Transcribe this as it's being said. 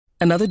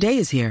Another day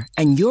is here,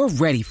 and you're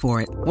ready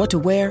for it. What to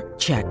wear?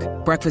 Check.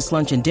 Breakfast,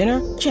 lunch, and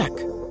dinner? Check.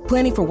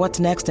 Planning for what's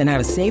next and how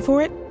to save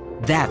for it?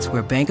 That's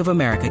where Bank of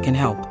America can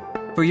help.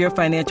 For your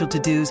financial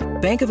to-dos,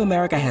 Bank of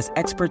America has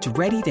experts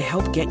ready to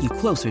help get you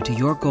closer to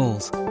your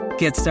goals.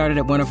 Get started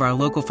at one of our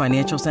local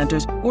financial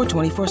centers or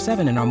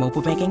 24/7 in our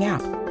mobile banking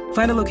app.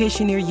 Find a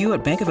location near you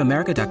at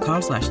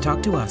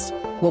bankofamerica.com/talktous.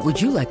 What would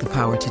you like the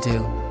power to do?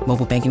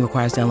 Mobile banking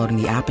requires downloading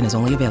the app and is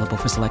only available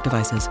for select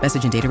devices.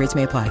 Message and data rates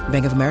may apply.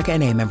 Bank of America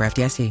N.A., member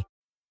FDIC.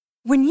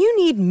 When you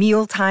need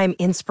mealtime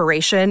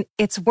inspiration,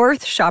 it's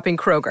worth shopping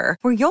Kroger,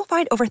 where you'll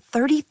find over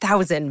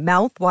 30,000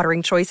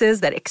 mouth-watering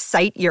choices that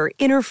excite your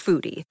inner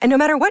foodie. And no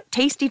matter what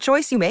tasty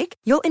choice you make,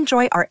 you'll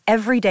enjoy our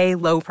everyday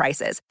low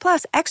prices,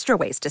 plus extra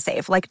ways to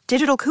save, like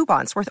digital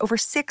coupons worth over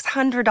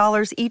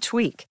 $600 each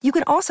week. You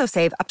can also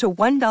save up to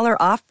 $1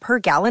 off per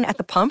gallon at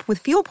the pump with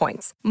fuel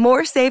points.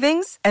 More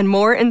savings and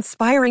more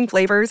inspiring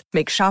flavors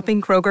make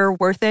shopping Kroger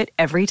worth it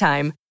every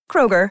time.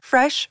 Kroger,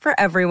 fresh for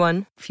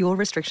everyone. Fuel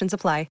restrictions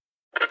apply.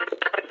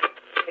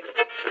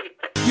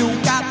 You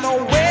got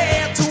no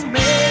way to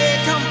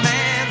make a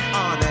man,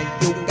 honey.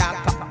 You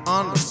got to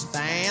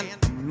understand.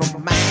 No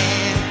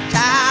man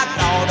can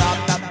out of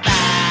the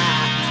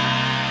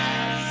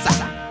bass.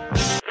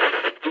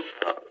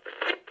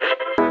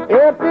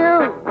 If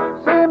you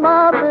see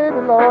my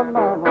baby Lord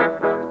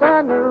Mama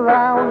standing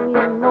around,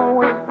 you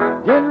know it.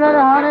 Get ready,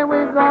 honey,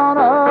 we're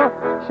gonna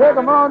shake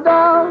 'em all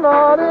down,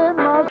 Lord, it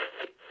must.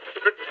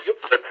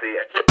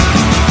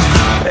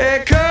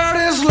 Hey,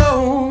 Curtis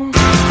Lowe,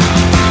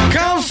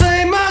 come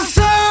save my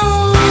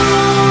soul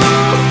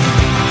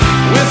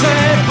with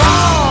a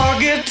bar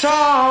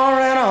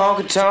guitar and a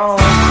honky-tonk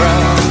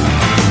crowd.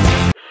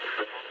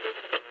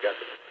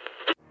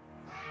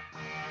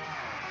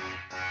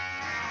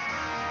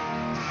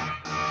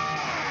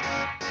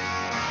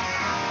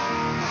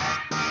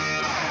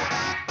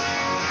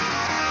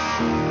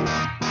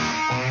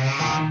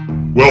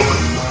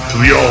 Welcome to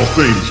the All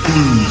Things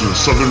Blues and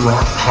Southern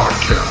Rock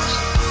podcast,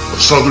 a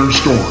southern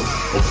storm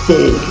of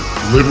bold,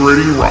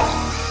 liberating rock,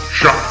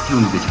 shot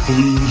through with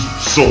blues,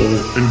 soul,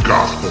 and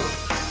gospel.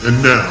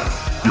 And now,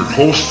 your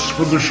hosts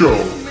for the show,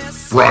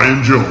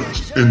 Brian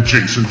Jones and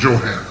Jason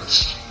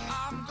Johannes.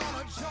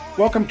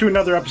 Welcome to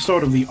another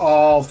episode of the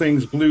All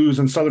Things Blues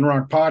and Southern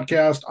Rock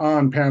podcast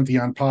on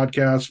Pantheon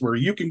Podcasts, where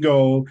you can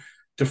go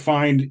to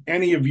find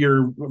any of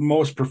your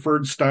most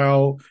preferred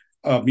style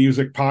of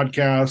music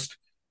podcast.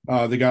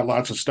 They got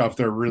lots of stuff.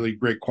 They're really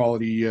great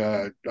quality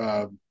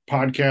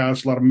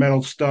podcasts, a lot of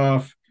metal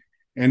stuff,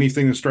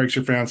 anything that strikes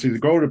your fancy.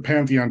 Go to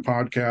Pantheon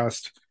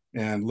Podcast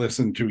and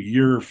listen to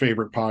your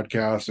favorite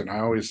podcast. And I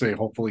always say,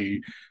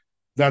 hopefully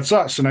that's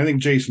us. And I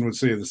think Jason would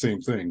say the same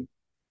thing.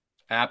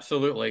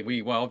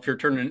 Absolutely. Well, if you're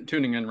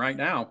tuning in right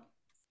now,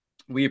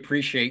 we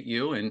appreciate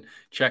you, and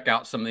check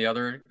out some of the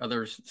other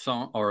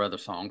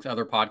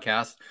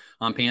podcasts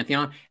on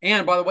Pantheon.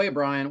 And by the way,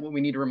 Brian, what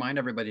we need to remind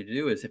everybody to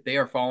do is, if they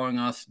are following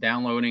us,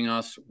 downloading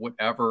us,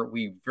 whatever,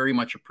 we very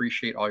much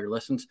appreciate all your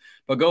listens.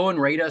 But go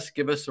and rate us,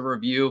 give us a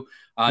review.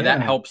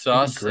 That helps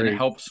us, and it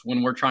helps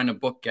when we're trying to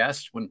book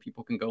guests, when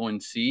people can go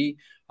and see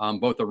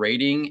both a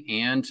rating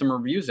and some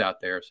reviews out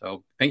there.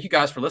 So thank you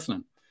guys for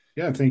listening.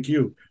 Yeah, thank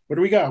you. What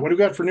do we got? What do we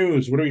got for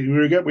news? What do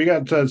we got? We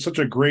got such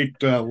a great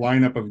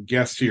lineup of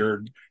guests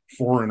here,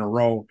 4 in a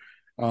row.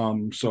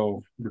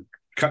 So we're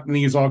cutting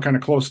these all kind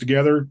of close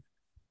together.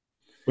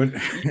 But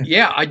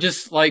yeah, I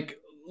just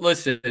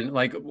listen,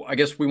 I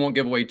guess we won't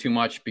give away too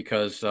much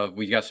because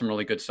we got some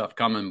really good stuff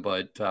coming.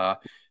 But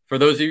for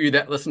those of you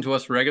that listen to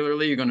us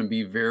regularly, you're going to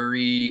be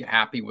very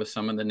happy with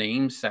some of the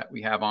names that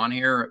we have on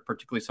here,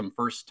 particularly some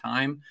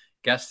first-time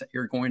guests that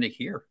you're going to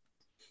hear.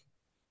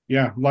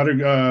 Yeah, a lot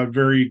of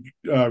very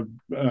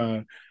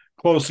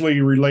closely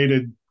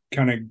related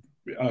kind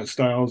of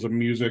styles of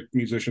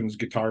musicians,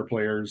 guitar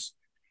players.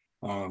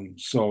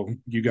 So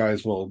you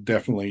guys will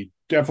definitely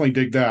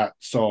dig that.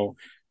 So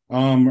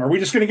are we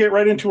just going to get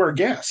right into our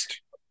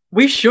guest?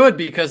 We should,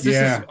 because this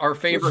is our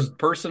favorite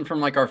person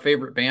from our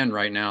favorite band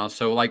right now.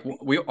 So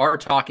our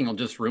talking will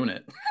just ruin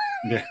it.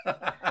 Yeah.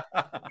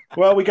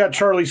 Well, we got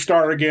Charlie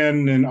Starr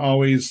again, and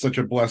always such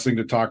a blessing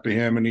to talk to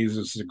him. And he's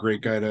just a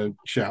great guy to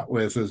chat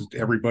with, as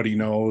everybody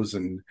knows.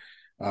 And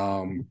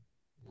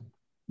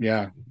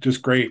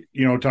just great,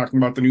 talking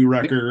about the new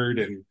record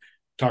and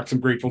talk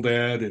some Grateful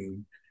Dead,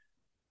 and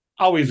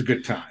always a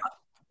good time.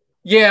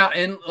 Yeah,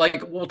 and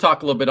we'll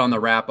talk a little bit on the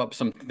wrap up,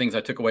 some things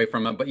I took away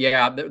from it. But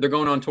yeah, they're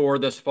going on tour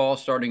this fall,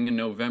 starting in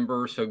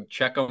November. So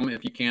check them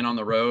if you can on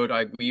the road.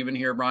 We even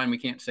hear, Brian, we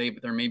can't say,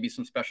 but there may be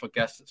some special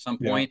guests at some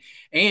point.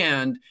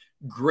 And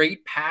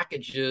great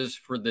packages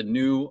for the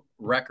new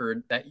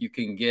record that you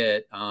can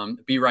get.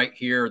 Be Right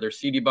Here. There's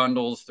CD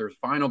bundles, there's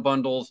vinyl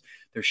bundles,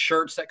 there's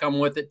shirts that come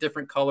with it,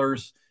 different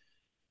colors.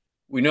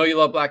 We know you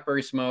love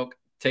Blackberry Smoke.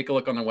 Take a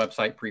look on their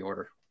website,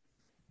 pre-order.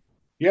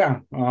 Yeah.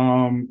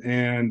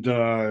 And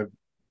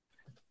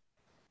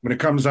when it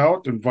comes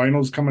out and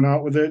vinyl's coming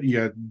out with it,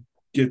 you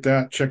get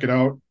that, check it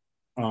out.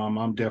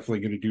 I'm definitely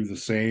going to do the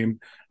same.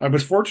 I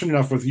was fortunate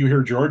enough with You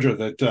Hear Georgia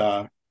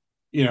that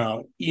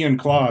Ian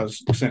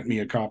Claus sent me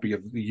a copy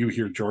of the You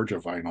Hear Georgia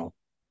vinyl.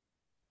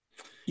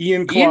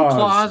 Ian Ian Claus.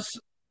 Claus.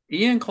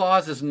 Ian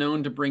Claus is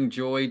known to bring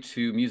joy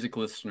to music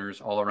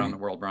listeners all around the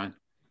world, Brian.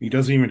 He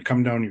doesn't even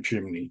come down your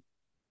chimney.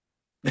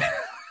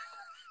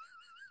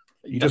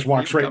 He just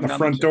walks right in the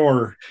front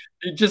door.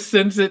 He just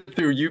sends it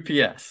through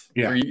UPS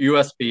or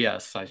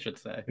USPS, I should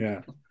say.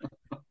 Yeah.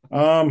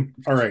 All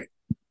right.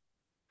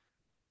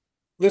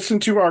 Listen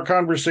to our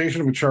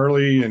conversation with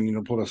Charlie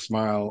and put a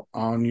smile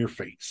on your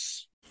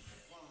face.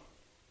 1,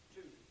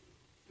 2,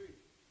 3,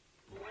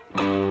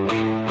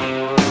 4.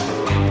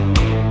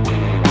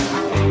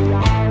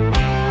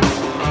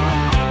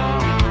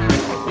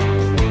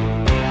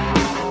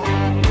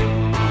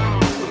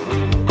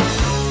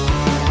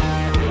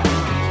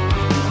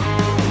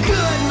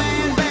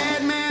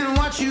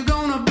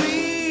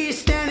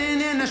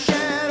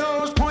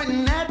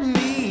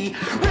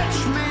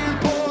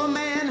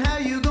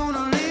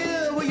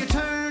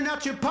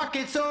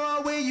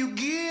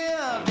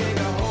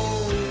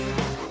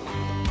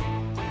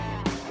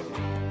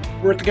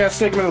 We're at the guest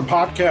segment of the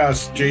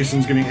podcast.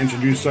 Jason's going to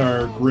introduce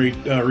our great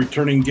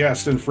returning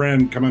guest and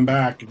friend coming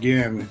back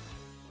again.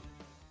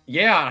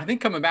 Yeah, I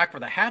think coming back for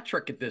the hat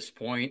trick at this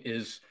point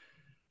is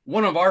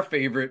one of our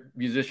favorite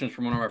musicians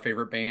from one of our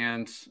favorite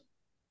bands.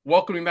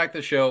 Welcoming back to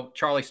the show,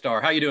 Charlie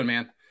Starr. How you doing,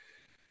 man?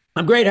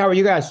 I'm great. How are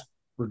you guys?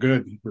 We're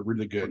good. We're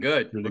really good. We're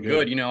good. Really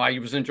We're good. I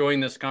was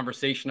enjoying this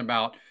conversation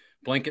about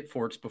blanket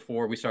forts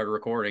before we started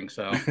recording.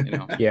 So,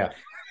 Yeah,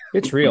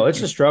 it's real.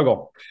 It's a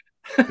struggle.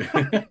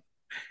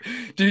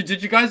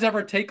 Did you guys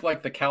ever take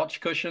like the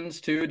couch cushions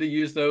too to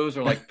use those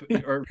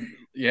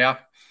yeah?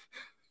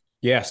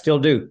 Yeah, still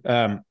do.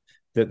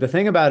 The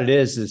thing about it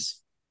is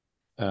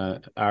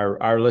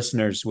our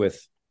listeners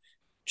with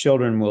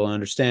children will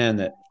understand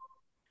that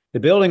the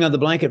building of the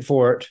blanket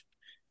fort,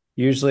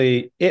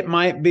 usually it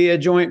might be a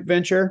joint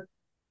venture,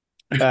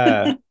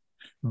 but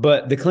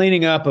the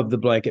cleaning up of the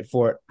blanket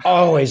fort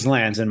always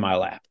lands in my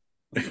lap.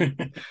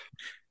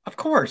 Of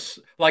course,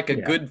 like a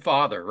good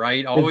father,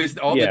 right? Always,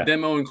 the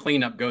demo and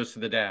cleanup goes to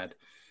the dad.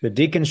 The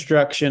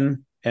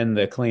deconstruction and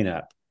the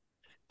cleanup.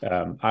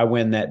 I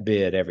win that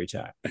bid every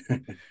time.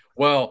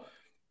 Well,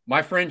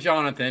 my friend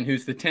Jonathan,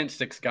 who's the tent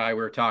sticks guy we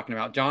were talking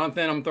about,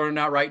 Jonathan, I'm throwing it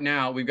out right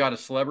now. We've got a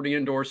celebrity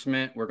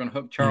endorsement. We're going to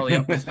hook Charlie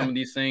up with some of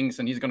these things,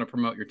 and he's going to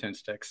promote your tent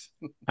sticks.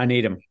 I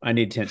need them. I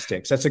need tent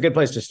sticks. That's a good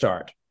place to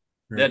start.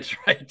 Right. That's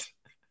right.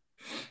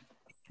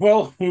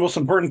 Well, the most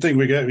important thing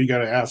we got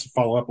to ask,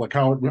 follow up, like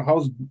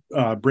how's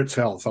Britt's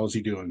health? How's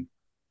he doing?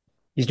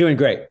 He's doing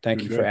great.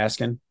 Thank you for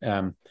asking.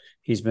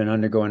 He's been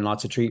undergoing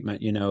lots of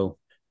treatment,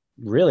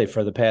 really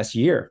for the past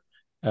year.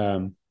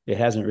 It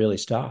hasn't really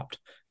stopped,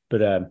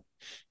 but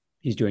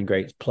he's doing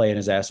great. He's playing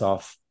his ass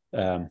off.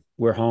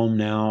 We're home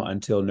now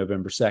until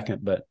November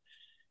 2nd, but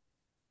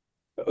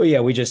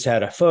we just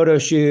had a photo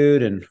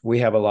shoot and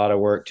we have a lot of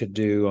work to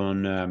do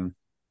on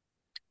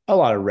a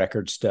lot of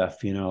record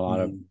stuff, a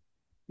lot of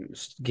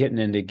getting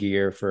into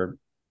gear for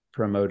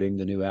promoting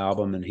the new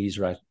album, and he's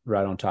right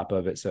on top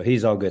of it. So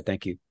he's all good.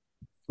 Thank you.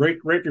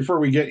 Right before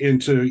we get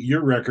into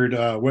your record,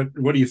 what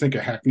do you think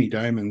of Hackney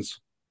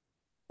Diamonds?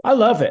 I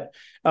love it.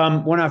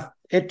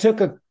 It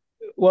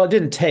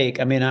didn't take.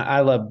 I mean, I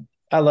love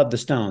the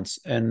Stones,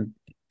 and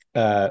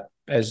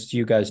as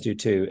you guys do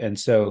too. And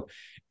so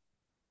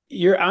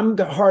I'm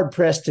hard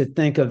pressed to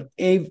think of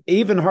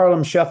even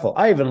Harlem Shuffle.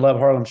 I even love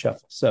Harlem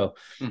Shuffle. So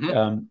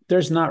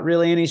there's not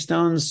really any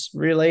Stones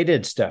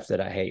related stuff that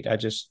I hate.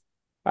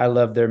 I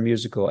love their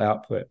musical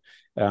output.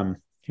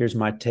 Here's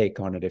my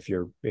take on it. If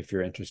you're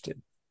interested,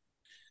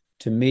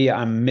 to me,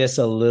 I miss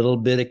a little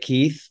bit of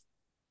Keith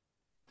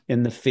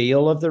in the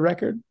feel of the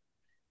record.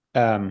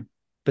 But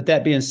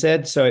that being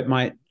said, so it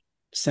might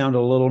sound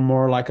a little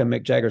more like a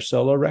Mick Jagger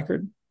solo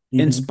record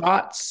in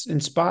spots.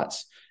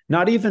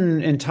 Not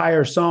even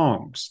entire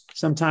songs,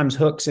 sometimes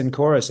hooks and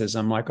choruses.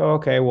 I'm like, oh,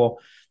 okay, well,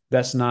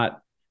 that's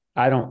not,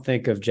 I don't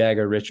think of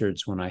Jagger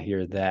Richards when I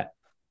hear that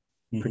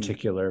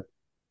particular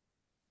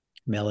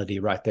melody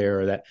right there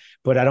or that,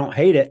 but I don't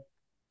hate it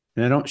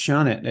and I don't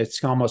shun it.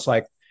 It's almost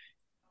like,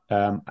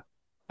 I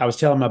was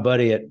telling my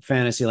buddy at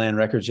Fantasyland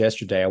Records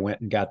yesterday, I went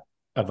and got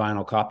a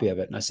vinyl copy of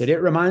it. And I said, it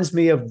reminds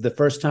me of the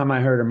first time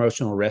I heard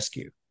Emotional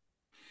Rescue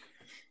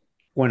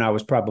when I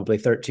was probably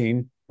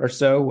 13 or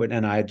so,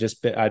 and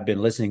I'd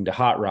been listening to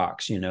Hot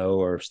Rocks,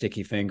 or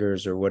Sticky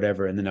Fingers or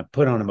whatever, and then I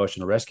put on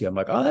Emotional Rescue. I'm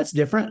like, oh, that's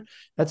different.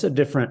 That's a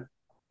different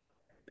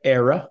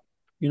era,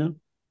 Does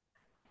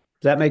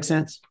that make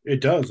sense? It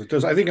does.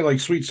 I think like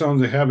Sweet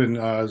Sounds of Heaven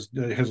has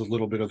a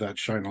little bit of that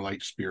Shine a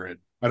Light spirit.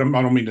 I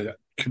don't mean to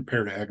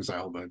compare to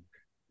Exile, but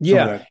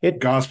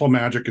gospel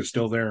magic is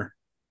still there.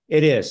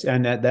 It is,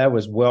 and that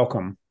was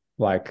welcome.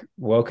 Like,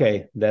 well,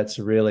 okay, that's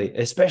really,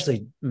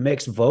 especially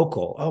mixed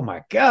vocal. Oh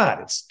my God,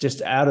 it's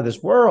just out of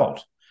this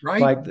world.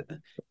 Right. Like,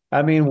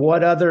 I mean,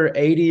 what other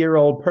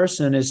 80-year-old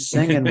person is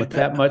singing with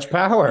that much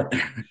power?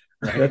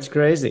 Right. That's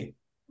crazy.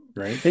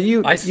 Right.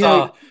 And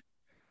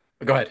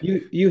go ahead.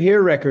 You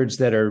hear records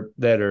that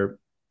are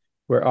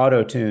where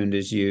auto-tuned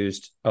is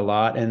used a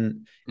lot,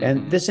 and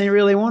this ain't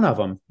really one of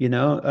them.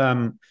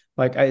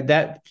 Like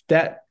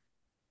that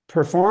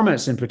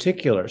performance in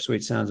particular,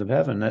 Sweet Sounds of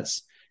Heaven,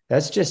 that's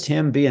just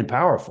him being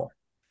powerful.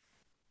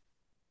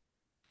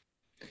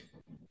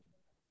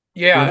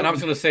 Yeah, You and I know?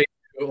 was going to say,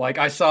 like,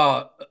 I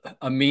saw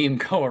a meme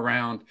go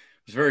around. It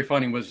was very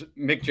funny. Was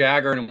Mick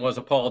Jagger and was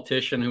a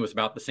politician who was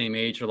about the same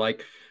age, or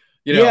like,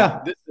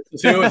 Yeah. this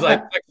is who was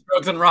like sex,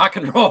 drugs, and rock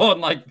and roll,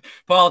 and like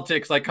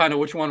politics, like kind of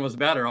which one was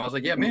better. I was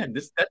like, yeah, man,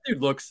 that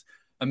dude looks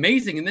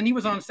amazing. And then he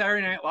was on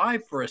Saturday Night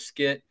Live for a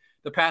skit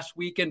the past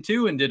weekend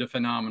too, and did a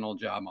phenomenal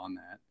job on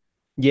that.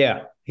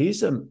 Yeah.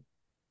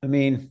 I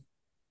mean,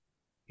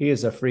 he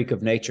is a freak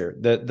of nature.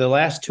 The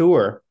last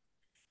tour,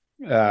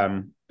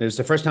 it was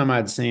the first time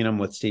I'd seen him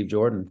with Steve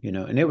Jordan,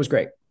 and it was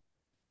great.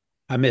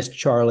 I missed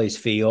Charlie's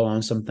feel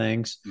on some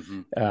things.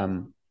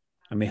 Mm-hmm.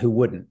 I mean, who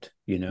wouldn't,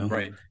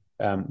 Right.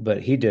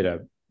 But he did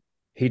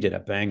a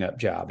bang up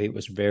job. He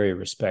was very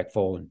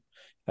respectful.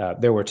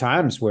 And there were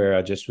times where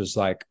I just was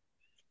like,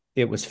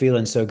 it was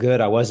feeling so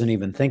good. I wasn't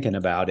even thinking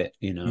about it,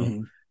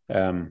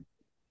 Mm-hmm.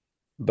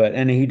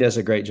 And he does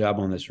a great job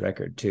on this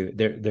record too.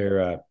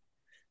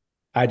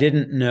 I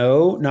didn't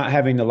know, not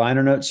having the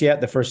liner notes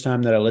yet, the first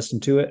time that I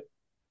listened to it,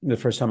 the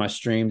first time I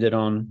streamed it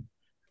on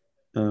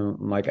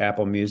like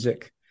Apple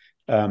Music.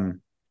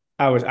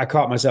 I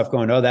caught myself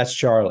going, oh, that's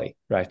Charlie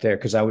right there.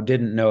 Cause I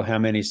didn't know how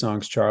many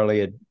songs Charlie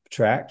had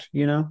tracked,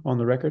 on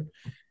the record.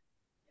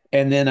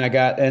 And then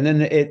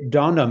it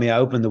dawned on me. I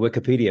opened the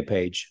Wikipedia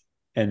page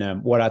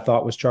and what I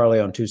thought was Charlie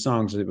on 2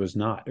 songs, it was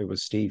not, it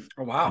was Steve.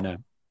 Oh, wow.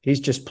 And, he's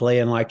just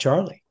playing like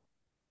Charlie.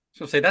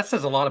 So say that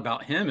says a lot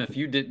about him if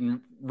you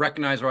didn't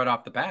recognize right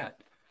off the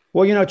bat.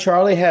 Well,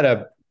 Charlie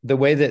had the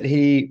way that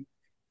he,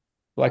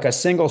 like a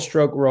single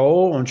stroke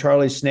roll on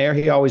Charlie's snare,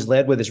 he always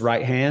led with his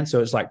right hand.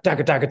 So it's like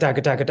taka taka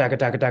taka taka taka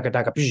taka taka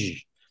taka.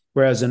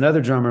 Whereas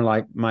another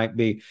drummer might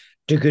be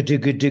digga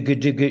digga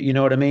digga digga. You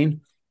know what I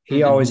mean?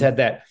 He always had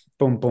that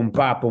boom boom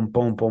ba boom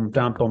boom boom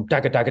dum boom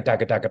taka taka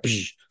taka taka.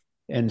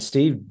 And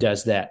Steve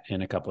does that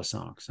in a couple of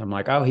songs. I'm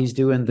like, oh, he's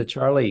doing the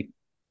Charlie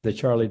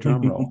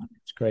drum roll.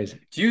 It's crazy.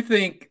 Do you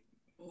think,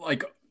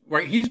 like,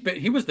 right?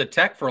 He was the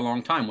tech for a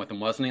long time with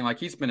him, wasn't he? Like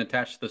he's been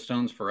attached to the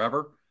Stones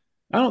forever.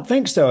 I don't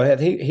think so.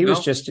 He No?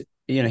 was just,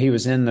 he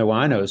was in the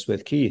Winos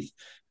with Keith,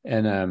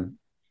 and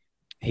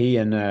he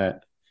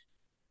and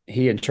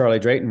Charlie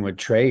Drayton would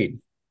trade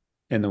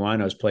in the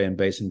Winos playing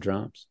bass and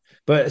drums.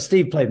 But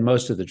Steve played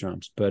most of the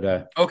drums.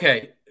 But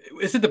Okay,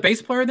 is it the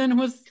bass player then who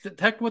was the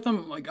tech with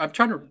him? Like I'm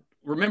trying to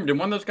remember. Did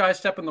one of those guys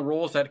step in the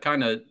roles that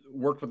kind of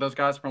worked with those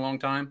guys for a long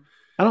time?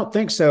 I don't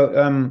think so.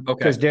 Okay.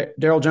 Because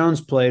Daryl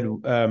Jones played.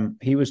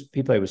 He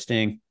played with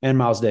Sting and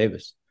Miles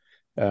Davis.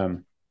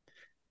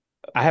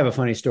 I have a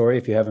funny story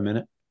if you have a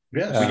minute.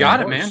 Yes, We got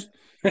it, man.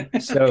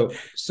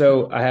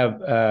 So I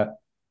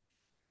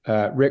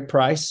have Rick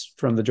Price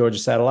from the Georgia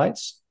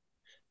Satellites,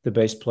 the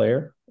bass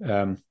player,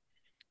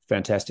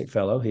 fantastic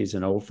fellow. He's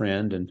an old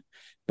friend. And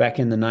back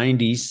in the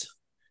 90s,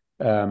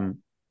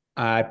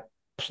 I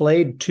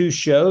played 2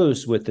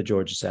 shows with the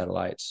Georgia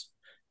Satellites,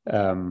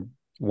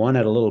 one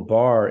at a little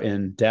bar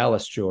in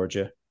Dallas,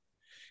 Georgia,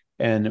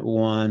 and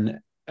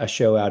a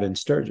show out in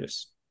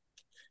Sturgis.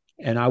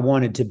 And I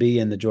wanted to be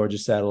in the Georgia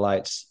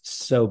Satellites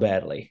so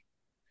badly.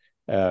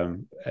 I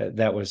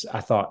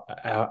thought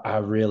I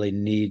really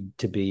need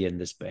to be in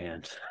this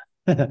band.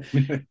 And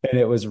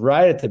it was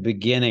right at the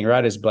beginning,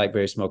 right as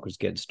Blackberry Smoke was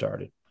getting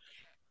started.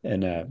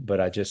 And, but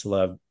I just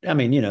loved, I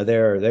mean,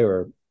 they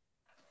were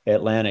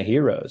Atlanta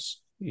heroes,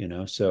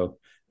 so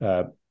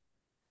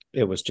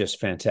it was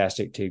just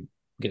fantastic to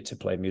get to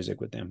play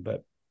music with them.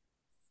 But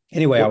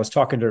anyway, I was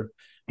talking to,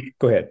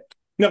 go ahead.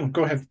 No,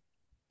 go ahead.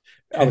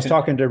 I was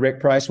talking to Rick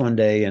Price one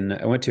day, and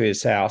I went to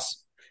his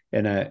house,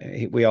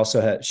 and we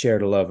also had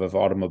shared a love of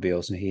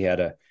automobiles, and he had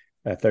a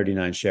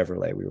 39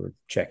 Chevrolet we were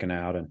checking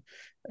out,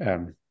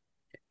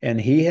 and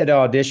he had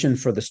auditioned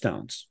for the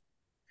Stones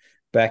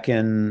back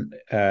in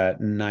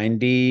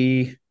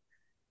 90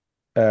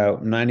 or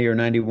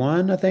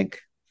 91, I think,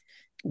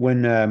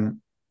 when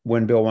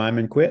Bill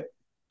Wyman quit,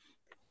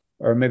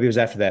 or maybe it was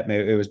after that.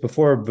 Maybe it was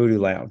before Voodoo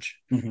Lounge,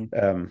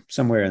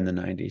 somewhere in the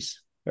 90s,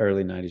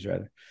 early 90s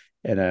rather,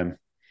 and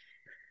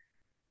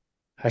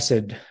I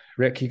said,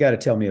 Rick, you got to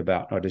tell me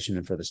about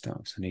auditioning for the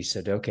Stones. And he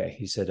said, okay.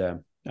 He said,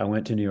 I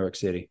went to New York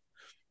City,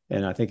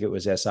 and I think it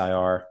was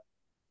SIR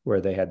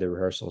where they had the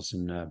rehearsals.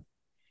 And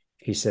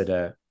he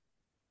said,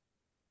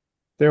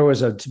 there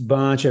was a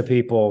bunch of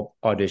people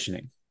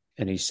auditioning.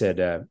 And he said,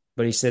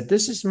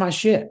 this is my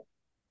shit.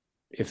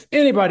 If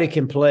anybody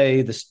can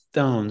play the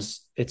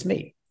Stones, it's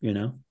me,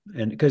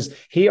 and because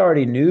he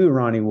already knew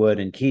Ronnie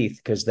Wood and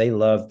Keith because they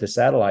loved the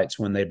Satellites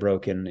when they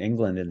broke in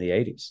England in the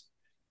 80s.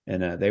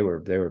 And they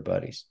were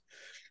buddies.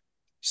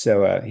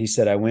 So he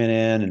said, I went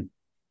in, and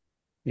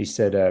he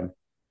said,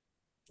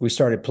 we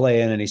started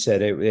playing, and he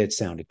said, it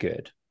sounded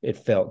good. It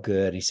felt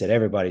good. He said,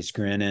 everybody's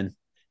grinning.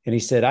 And he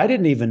said, I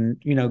didn't even,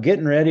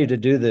 getting ready to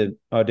do the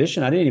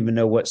audition, I didn't even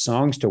know what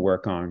songs to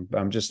work on.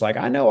 I'm just like,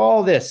 I know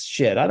all this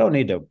shit. I don't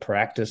need to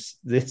practice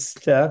this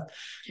stuff.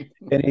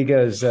 And he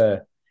goes,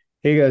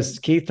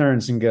 Keith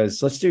turns and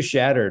goes, let's do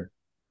Shattered.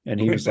 And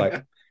he was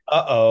like,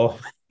 uh-oh.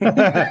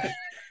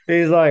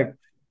 He's like,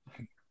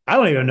 I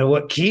don't even know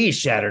what key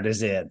Shattered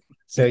is in.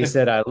 So he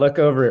said, I look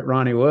over at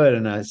Ronnie Wood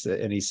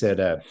and he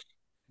said,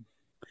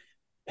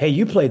 hey,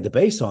 you played the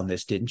bass on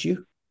this, didn't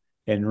you?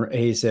 And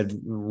he said,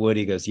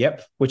 Woody goes,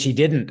 yep, which he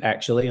didn't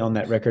actually on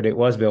that record. It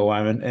was Bill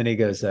Wyman. And he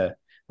goes,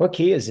 what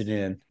key is it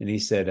in? And he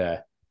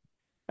said,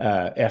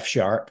 F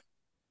sharp.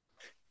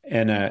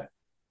 And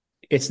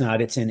it's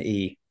not, it's in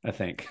E, I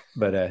think.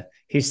 But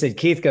he said,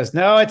 Keith goes,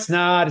 no, it's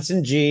not, it's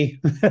in G.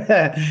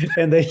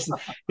 And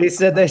he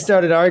said they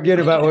started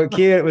arguing about what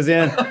key it was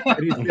in.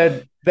 And he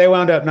said they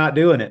wound up not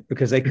doing it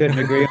because they couldn't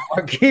agree on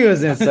what key it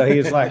was in. So he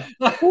was like,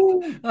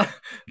 ooh.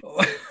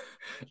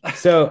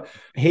 So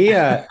he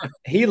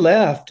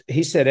left.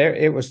 He said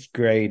it was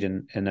great,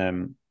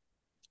 and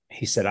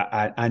he said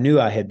I knew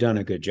I had done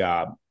a good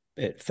job.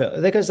 It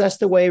felt because that's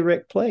the way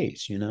Rick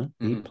plays. You know,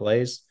 he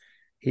plays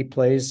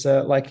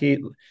like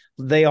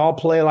they all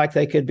play like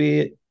they could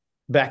be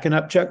backing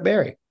up Chuck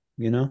Berry.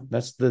 You know,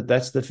 that's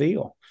the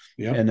feel.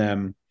 Yeah.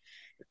 And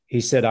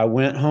he said I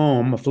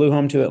flew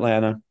home to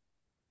Atlanta,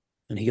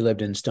 and he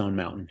lived in Stone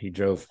Mountain. He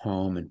drove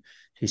home, and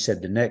he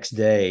said the next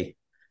day.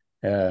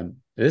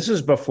 This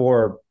was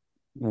before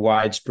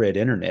widespread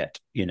internet,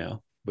 you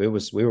know. We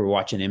were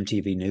watching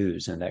MTV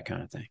News and that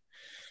kind of thing.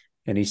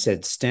 And he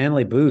said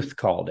Stanley Booth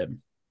called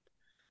him,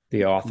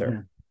 the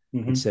author,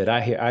 and said,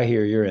 I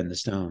hear you're in the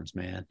Stones,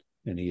 man.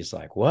 And he's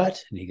like,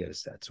 what? And he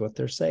goes, that's what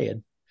they're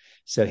saying.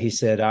 So he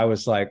said, I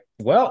was like,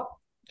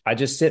 well, I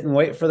just sit and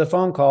wait for the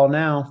phone call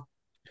now.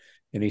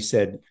 And he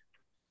said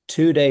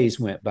 2 days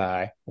went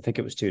by. I think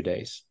it was 2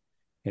 days.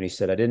 And he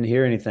said, I didn't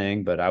hear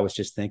anything, but I was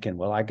just thinking,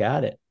 well, I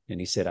got it. And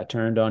he said, I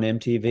turned on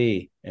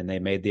MTV and they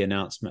made the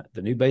announcement,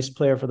 the new bass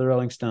player for the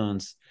Rolling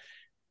Stones,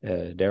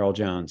 Daryl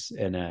Jones.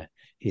 And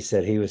he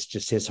said he was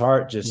just, his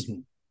heart just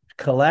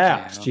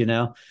collapsed, you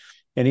know.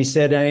 And he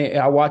said,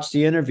 I watched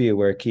the interview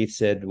where Keith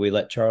said, we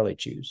let Charlie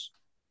choose.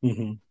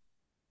 And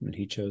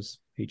he chose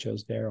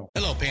Daryl.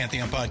 Hello,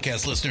 Pantheon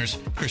Podcast listeners.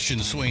 Christian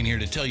Swain here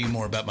to tell you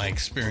more about my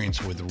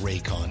experience with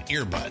Raycon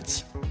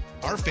earbuds.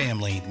 Our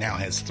family now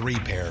has 3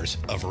 pairs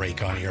of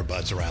Raycon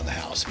earbuds around the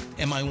house,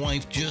 and my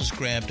wife just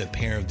grabbed a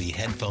pair of the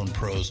Headphone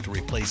Pros to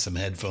replace some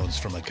headphones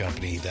from a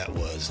company that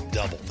was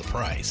double the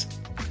price.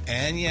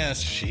 And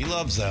yes, she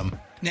loves them.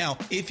 Now,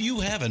 if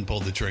you haven't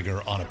pulled the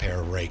trigger on a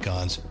pair of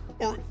Raycons,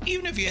 or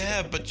even if you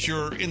have, but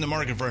you're in the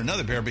market for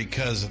another pair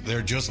because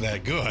they're just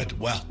that good,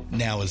 well,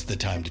 now is the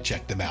time to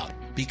check them out,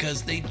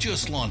 because they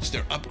just launched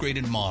their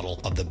upgraded model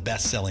of the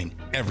best-selling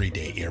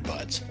everyday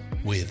earbuds.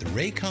 With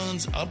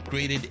Raycon's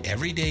upgraded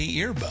everyday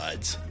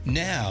earbuds,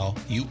 now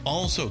you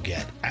also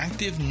get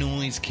active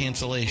noise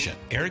cancellation,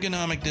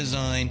 ergonomic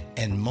design,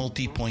 and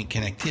multi-point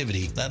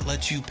connectivity that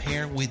lets you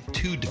pair with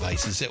 2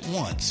 devices at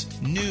once.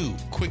 New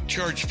quick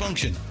charge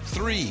function,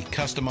 3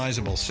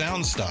 customizable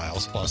sound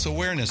styles, plus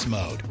awareness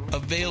mode.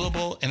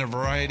 Available in a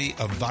variety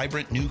of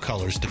vibrant new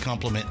colors to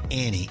complement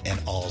any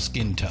and all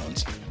skin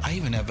tones. I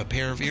even have a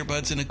pair of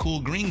earbuds in a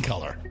cool green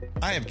color.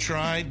 I have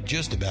tried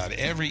just about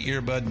every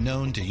earbud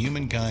known to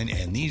humankind,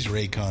 and these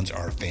Raycons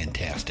are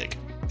fantastic.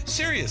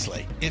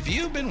 Seriously, if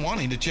you've been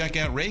wanting to check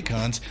out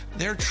Raycons,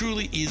 there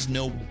truly is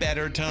no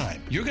better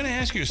time. You're going to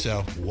ask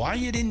yourself why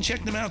you didn't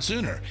check them out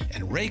sooner,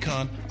 and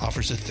Raycon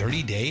offers a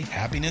 30-day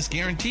happiness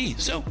guarantee.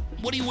 So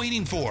what are you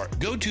waiting for?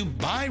 Go to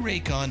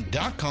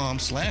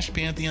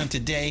buyraycon.com/Pantheon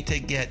today to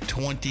get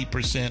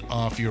 20%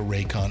 off your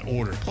Raycon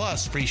order,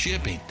 plus free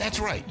shipping. That's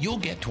right, you'll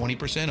get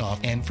 20% off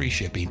and free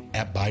shipping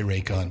at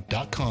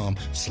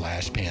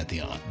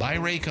buyraycon.com/Pantheon.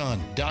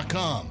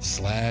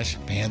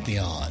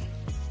 buyraycon.com/Pantheon.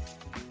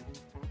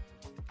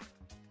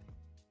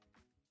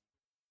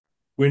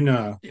 When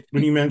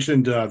you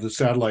mentioned the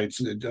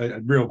satellites,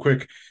 real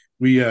quick,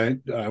 we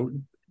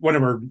one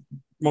of our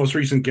most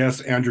recent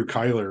guests, Andrew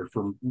Kyler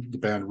from the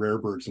band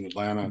Rarebirds in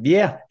Atlanta.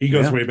 Yeah, he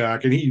goes way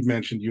back, and he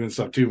mentioned you and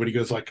stuff too. But he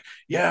goes like,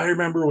 "Yeah, I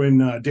remember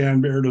when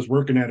Dan Baird was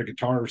working at a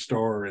guitar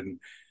store,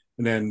 and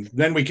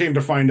then we came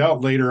to find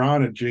out later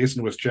on that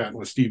Jason was chatting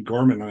with Steve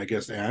Gorman, and I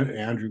guess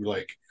Andrew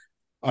like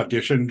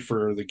auditioned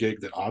for the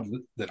gig that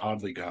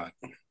Audley got."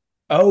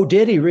 Oh,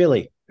 did he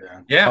really?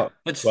 Yeah.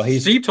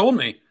 Steve told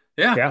me.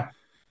 Yeah.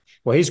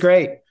 Well, he's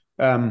great.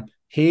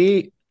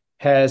 He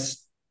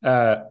has,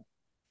 I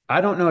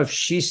don't know if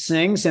she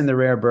sings in the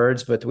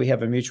Rarebirds, but we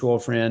have a mutual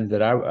friend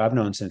that I've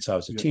known since I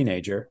was a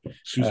teenager,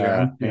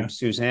 named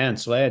Suzanne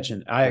Sledge.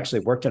 And I actually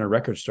worked in a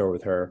record store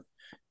with her.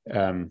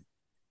 And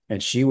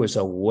she was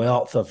a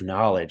wealth of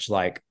knowledge.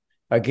 Like,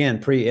 again,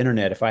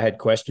 pre-internet, if I had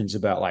questions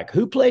about like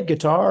who played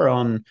guitar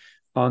on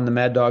the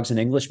Mad Dogs and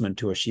Englishmen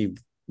tour, she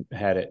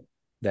had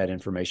that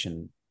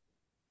information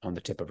on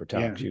the tip of her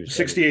tongue. Yeah.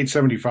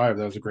 6875,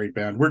 that was a great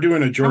band. We're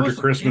doing a Georgia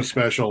Christmas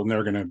special, and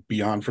they're going to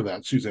be on for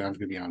that. Suzanne's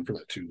going to be on for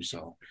that too.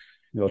 So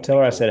you'll tell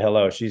her I said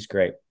hello. She's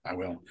great. I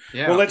will.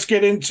 Yeah. Well, let's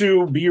get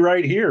into Be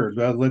Right Here.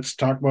 Let's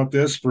talk about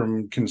this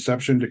from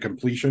conception to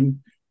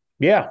completion.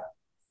 Yeah.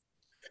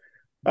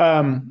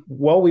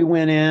 Well, we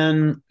went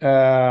in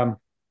the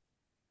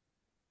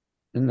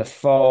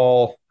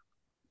fall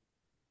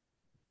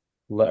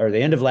or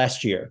the end of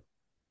last year.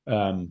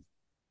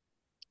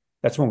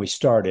 that's when we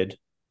started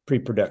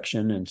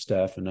pre-production and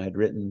stuff. And I had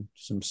written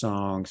some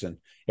songs, and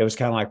it was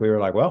kind of like, we were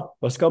like, well,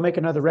 let's go make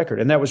another record.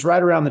 And that was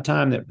right around the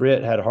time that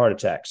Britt had a heart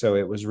attack. So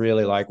it was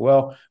really like,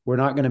 well, we're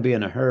not going to be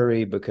in a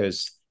hurry,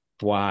 because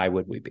why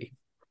would we be?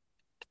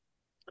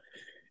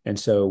 And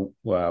so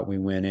we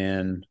went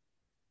in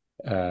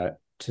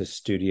to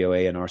Studio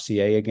A and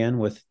RCA again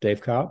with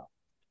Dave Cobb,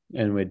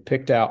 and we'd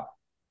picked out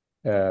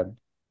probably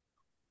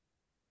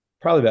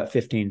about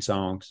 15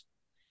 songs.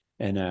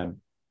 And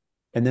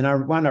then I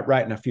wound up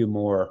writing a few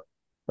more,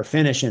 or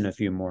finishing a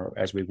few more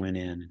as we went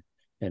in.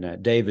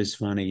 And Dave is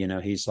funny, you know,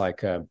 he's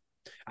like,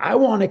 I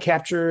want to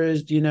capture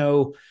as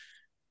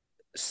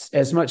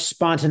much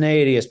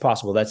spontaneity as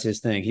possible. That's his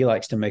thing. He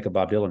likes to make a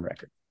Bob Dylan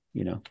record.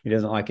 You know, he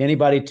doesn't like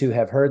anybody to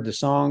have heard the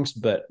songs,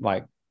 but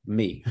like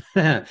me.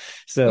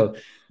 So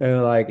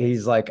like,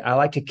 he's like, I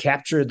like to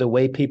capture the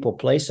way people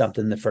play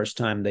something the first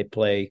time they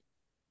play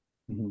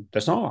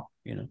the song,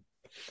 you know?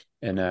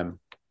 And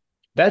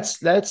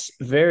that's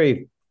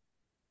very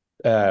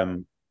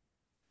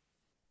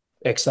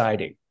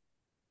exciting.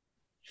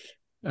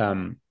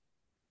 And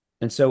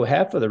so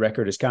half of the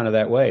record is kind of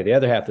that way. The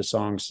other half of the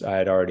songs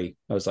I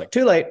was like,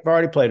 too late. I've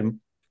already played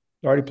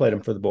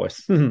them for the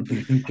boys.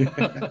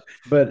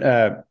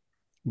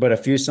 But a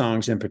few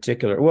songs in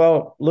particular,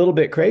 well, Little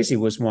Bit Crazy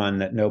was one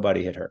that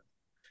nobody had heard.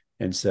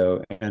 And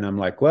I'm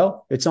like,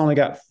 well, it's only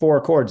got 4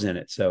 chords in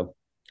it, so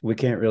we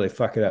can't really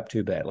fuck it up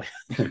too badly.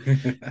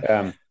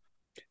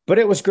 But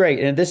it was great.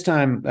 And this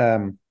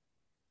time,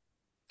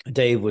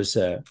 Dave was,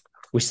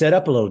 we set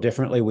up a little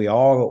differently. We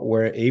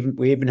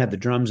even had the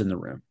drums in the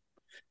room.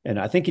 And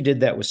I think he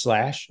did that with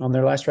Slash on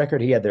their last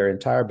record. He had their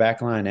entire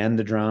backline and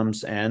the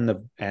drums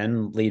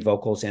and lead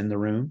vocals in the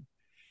room.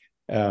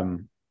 I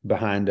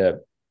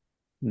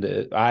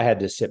had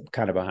to sit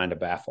kind of behind a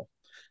baffle,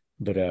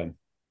 but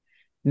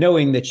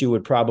knowing that you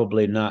would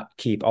probably not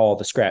keep all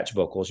the scratch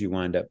vocals, you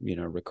wind up,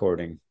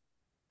 recording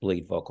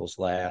lead vocals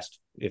last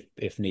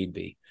if need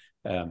be.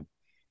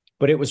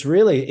 But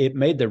it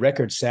made the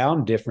record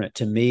sound different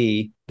to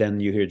me than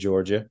You Hear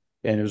Georgia,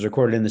 and it was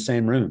recorded in the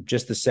same room.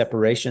 Just the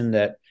separation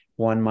that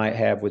one might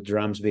have with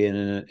drums being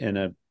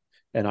in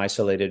an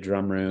isolated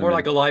drum room, or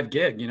like a live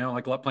gig,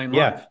 like playing live.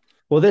 Yeah.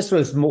 Well, this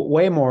was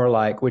way more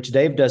like, which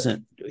Dave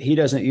doesn't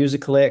use a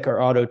click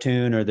or auto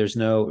tune, or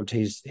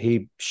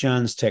he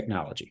shuns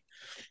technology.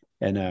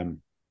 And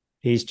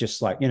he's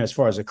just like, as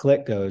far as a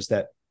click goes,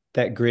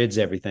 that grids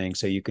everything.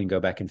 So you can go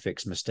back and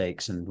fix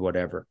mistakes and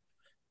whatever.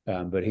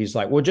 But he's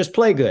like, well, just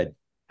play good.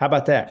 How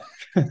about that?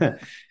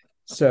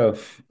 So,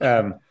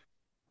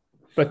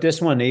 but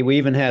this one, we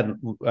even had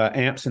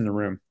amps in the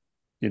room,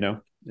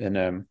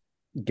 and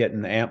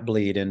getting the amp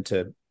bleed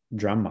into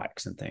drum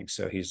mics and things.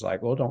 So he's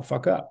like, well, don't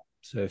fuck up.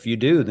 So if you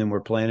do, then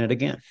we're playing it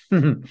again.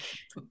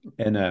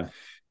 And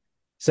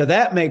so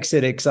that makes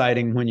it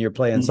exciting when you're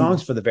playing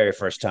songs for the very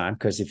first time,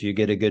 because if you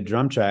get a good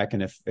drum track,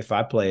 and if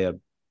I play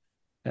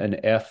an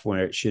F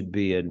where it should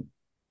be an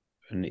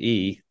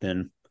E,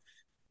 then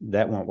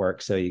that won't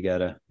work. So you got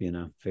to,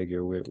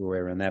 figure way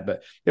around that.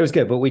 But it was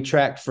good. But we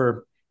tracked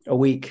for a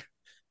week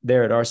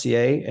there at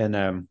RCA,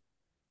 and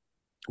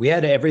we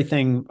had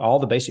everything, all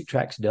the basic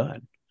tracks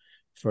done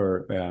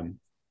for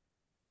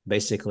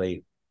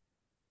basically.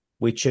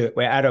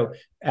 Out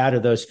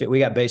of those, we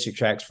got basic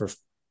tracks for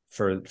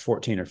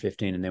 14 or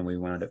 15, and then we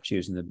wound up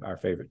choosing our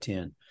favorite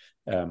 10.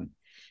 And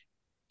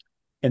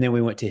then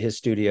we went to his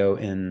studio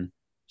in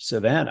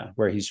Savannah,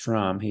 where he's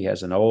from. He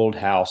has an old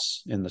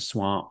house in the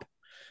swamp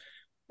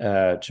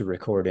to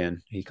record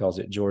in. He calls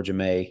it Georgia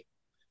May.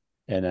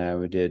 And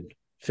we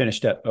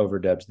finished up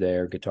overdubs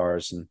there,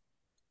 guitars and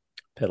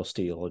pedal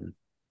steel and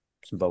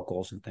some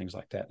vocals and things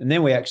like that. And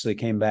then we actually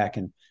came back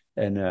and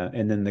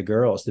then the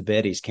girls, the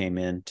Bettys, came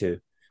in to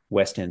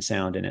West End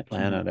Sound in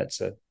Atlanta.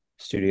 That's a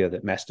studio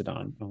that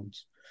Mastodon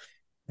owns.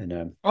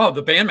 And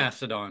the band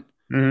Mastodon.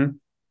 Mm-hmm.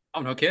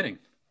 Oh, no kidding.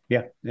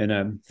 Yeah.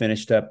 And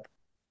finished up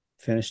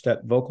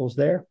vocals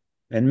there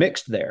and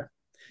mixed there.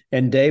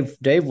 And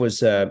Dave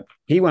was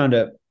he wound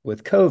up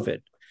with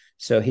COVID.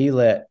 So he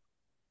let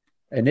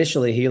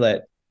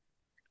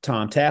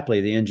Tom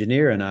Tapley, the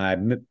engineer, and I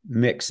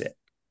mix it.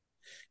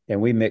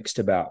 And we mixed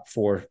about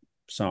 4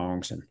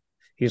 songs, and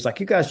he was like,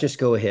 you guys just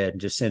go ahead and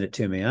just send it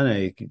to me. I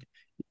know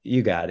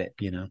you got it,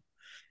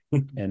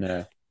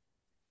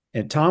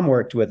 and Tom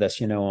worked with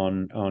us,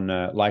 on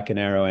Like an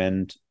Arrow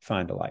and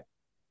Find a Light.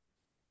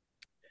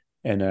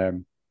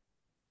 And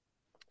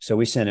so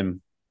we sent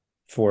him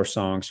 4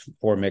 songs,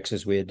 4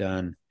 mixes we had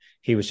done.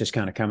 He was just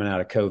kind of coming out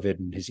of COVID,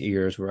 and his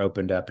ears were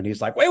opened up, and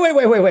he's like, wait,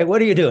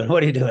 what are you doing?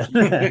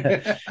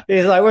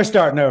 He's like, we're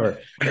starting over.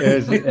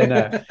 And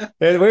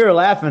we were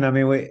laughing. I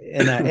mean,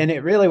 and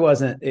it really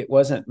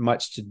wasn't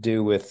much to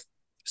do with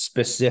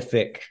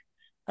specific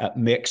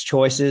mix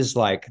choices,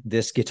 like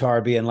this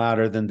guitar being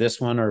louder than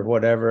this one or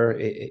whatever.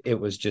 It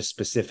was just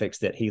specifics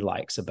that he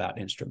likes about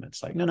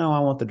instruments. Like, no, I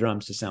want the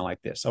drums to sound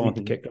like this. I want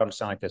the kick drum to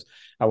sound like this.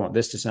 I want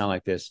this to sound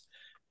like this.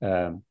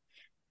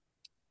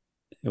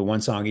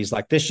 One song, he's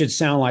like, this should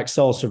sound like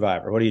Soul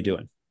Survivor. What are you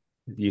doing?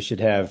 It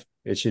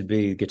should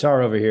be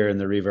guitar over here and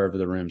the reverb of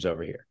the room's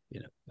over here.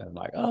 I'm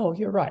like, oh,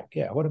 you're right.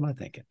 Yeah. What am I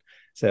thinking?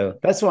 So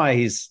that's why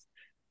he's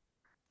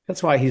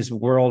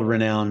world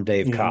renowned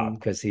Dave Cobb,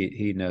 because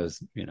he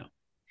knows,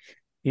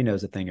 he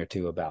knows a thing or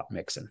two about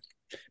mixing.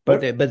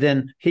 But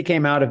then he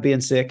came out of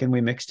being sick and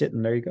we mixed it,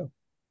 and there you go.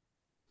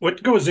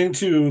 What goes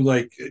into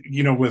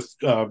with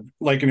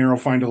Like an Arrow,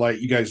 Find a Light,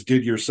 you guys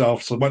did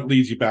yourself. So what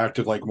leads you back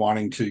to like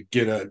wanting to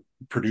get a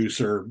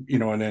producer,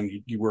 and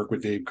then you work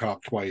with Dave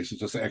Cobb twice? Is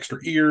this extra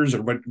ears,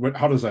 or what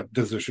how does that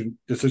decision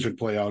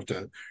play out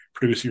to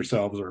produce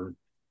yourselves or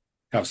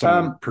have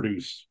someone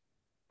produce?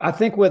 I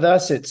think with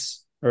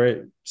us,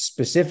 or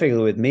specifically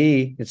with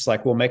me, it's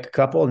like we'll make a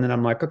couple and then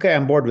I'm like, okay,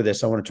 I'm bored with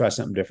this. I want to try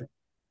something different.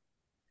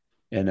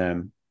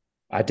 And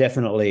I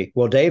definitely,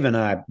 Dave and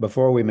I,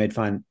 before we made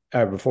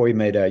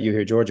You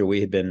Hear Georgia,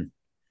 we had been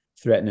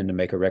threatening to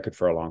make a record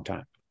for a long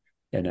time.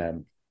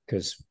 And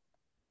because,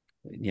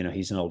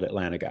 he's an old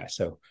Atlanta guy.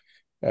 So,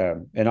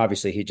 and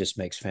obviously he just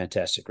makes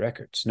fantastic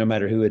records, no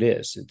matter who it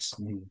is.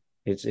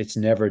 It's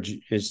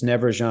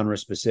never genre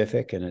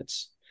specific, and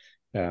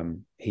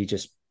he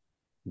just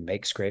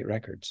makes great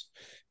records.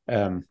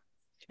 And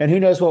who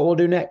knows what we'll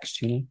do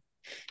next,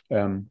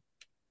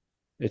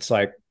 it's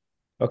like,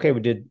 okay,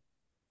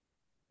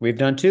 we've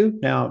done two,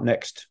 now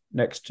next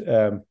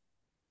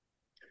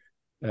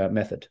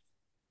method.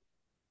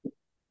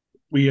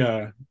 We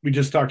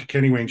just talked to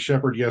Kenny Wayne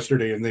Shepherd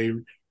yesterday, and they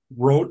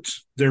wrote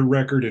their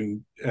record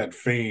at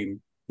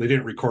Fame. They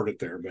didn't record it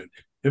there, but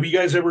have you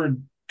guys ever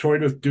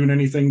toyed with doing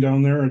anything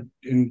down there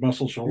in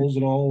Muscle Shoals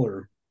at all?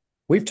 Or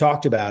we've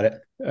talked about it.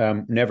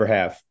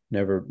 Never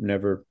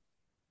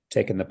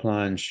taken the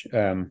plunge.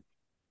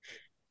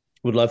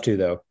 Would love to,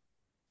 though.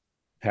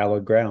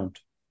 Hallowed ground.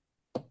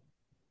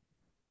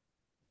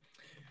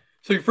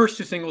 So your first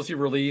two singles you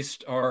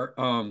released are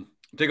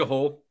Dig a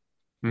Hole,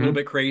 a little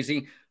bit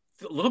crazy,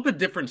 a little bit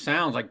different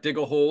sounds. Like Dig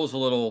a Hole is a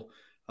little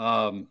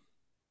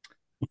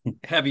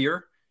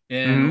heavier,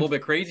 and a little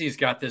bit crazy's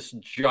got this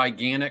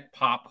gigantic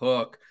pop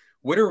hook.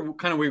 What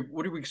are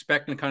we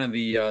expecting kind of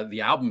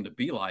the album to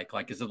be like?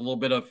 Like, is it a little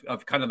bit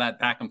of kind of that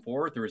back and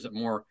forth, or is it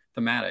more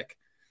thematic?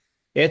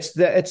 It's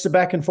the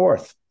back and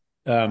forth.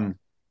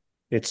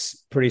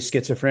 It's pretty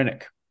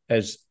schizophrenic,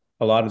 as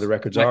a lot of the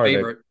records are. My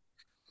favorite.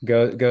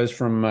 Goes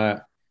from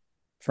the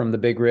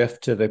big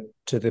riff to the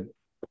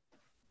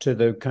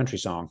country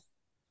song,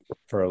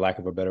 for a lack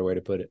of a better way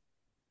to put it.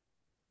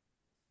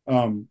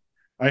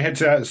 I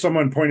had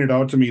someone pointed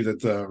out to me that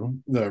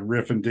the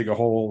riff in Dig a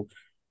Hole,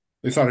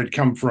 they thought it'd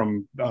come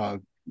from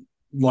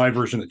live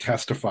version of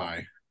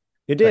Testify.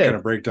 It did. That kind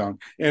of breakdown.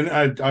 And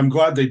I'm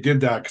glad they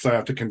did that, because I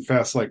have to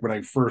confess, like when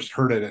I first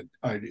heard it,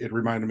 it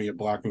reminded me of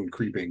Black Moon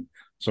Creeping.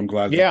 So I'm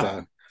glad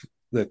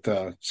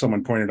that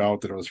someone pointed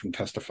out that it was from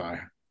Testify.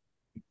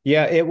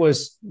 Yeah, it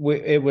was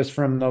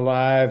from the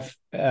live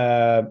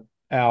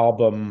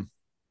album,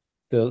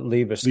 the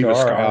Leave a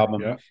Scar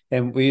album. Yeah.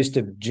 And we used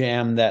to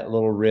jam that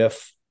little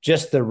riff,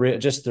 just the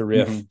riff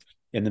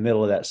in the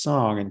middle of that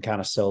song, and kind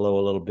of solo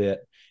a little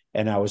bit.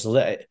 And I was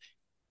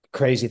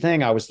crazy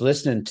thing. I was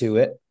listening to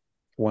it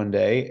one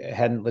day, I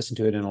hadn't listened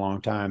to it in a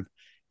long time,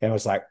 and I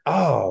was like,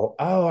 oh,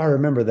 I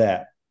remember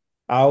that.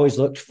 I always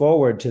looked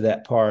forward to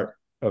that part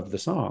of the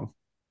song.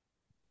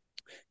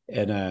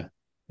 And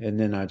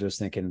then I was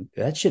thinking,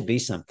 that should be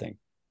something.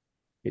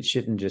 It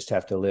shouldn't just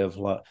have to live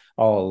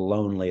all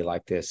lonely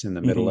like this in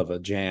the middle of a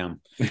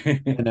jam.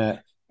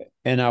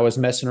 And I was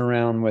messing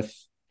around with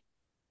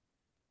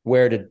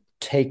where to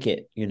take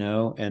it,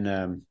 and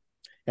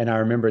I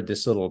remembered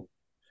this little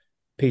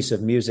piece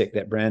of music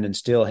that Brandon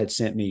Steele had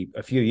sent me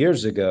a few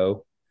years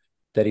ago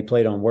that he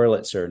played on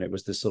Wurlitzer, and it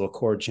was this little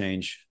chord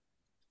change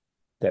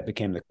that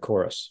became the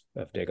chorus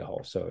of Dig a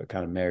Hole. So it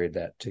kind of married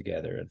that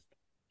together,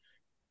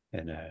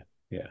 and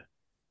yeah.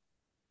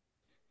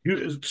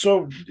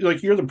 So,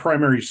 like, you're the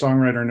primary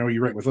songwriter. I know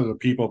you write with other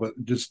people, but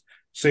just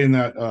saying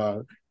that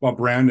about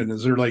Brandon,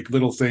 is there like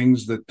little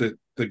things that the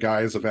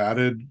guys have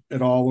added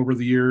at all over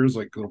the years,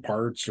 like little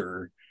parts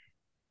or?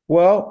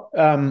 Well,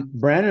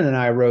 Brandon and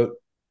I wrote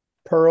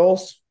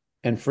Pearls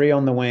and Free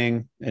on the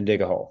Wing and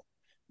Dig a Hole.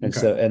 And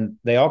and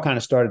they all kind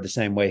of started the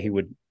same way. He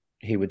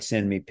would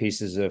send me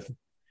pieces of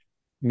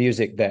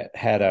music that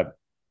had a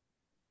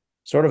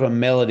sort of a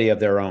melody of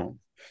their own.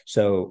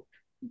 So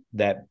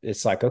that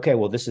it's like, okay,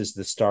 well, this is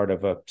the start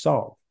of a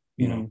song,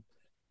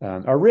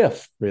 a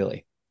riff,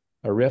 really.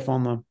 A riff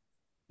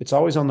it's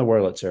always on the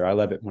Wurlitzer. I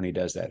love it when he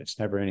does that. It's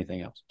never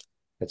anything else.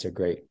 That's a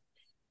great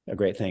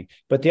thing.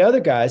 But the other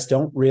guys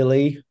don't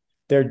really,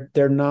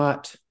 they're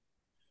not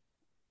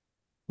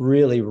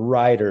really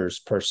writers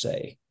per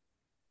se.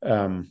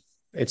 And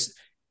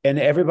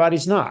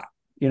everybody's not,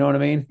 you know what I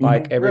mean?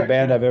 Like every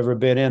band I've ever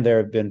been in, there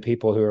have been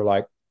people who are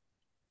like,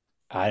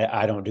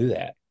 I don't do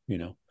that,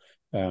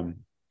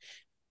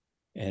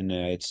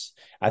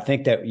 I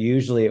think that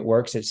usually it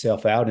works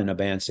itself out in a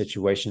band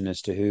situation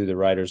as to who the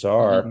writers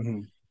are.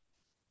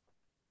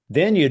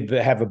 Then you'd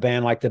have a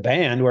band like the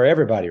Band where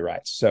everybody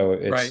writes. So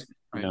it's,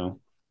 or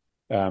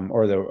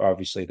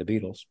obviously the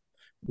Beatles,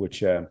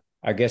 which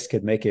I guess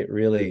could make it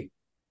really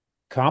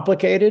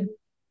complicated,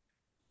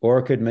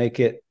 or could make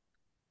it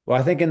Well,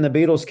 I think in the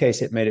Beatles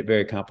case, it made it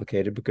very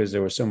complicated because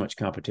there was so much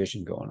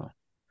competition going on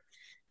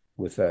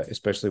with,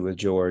 especially with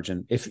George.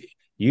 And if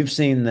you've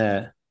seen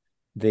the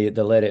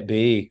Let It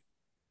Be,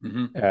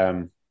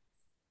 that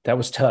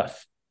was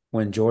tough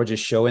when George is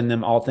showing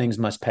them All Things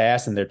Must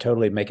Pass and they're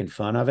totally making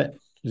fun of it.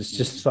 It's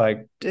just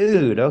like,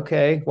 dude,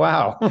 okay,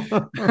 wow.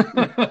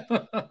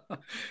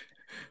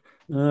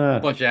 Bunch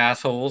of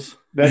assholes.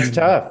 That's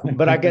tough.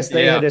 But I guess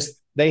they Yeah.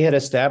 they had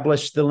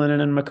established the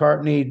Lennon and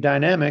McCartney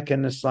dynamic,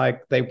 and it's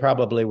like they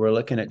probably were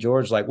looking at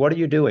George like, "What are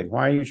you doing?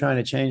 Why are you trying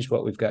to change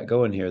what we've got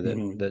going here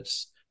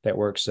that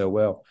works so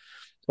well?"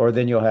 Or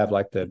then you'll have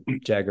like the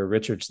Jagger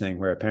Richards thing,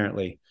 where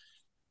apparently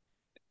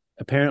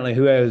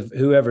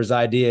whoever's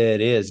idea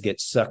it is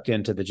gets sucked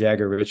into the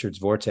Jagger Richards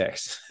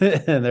vortex,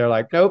 and they're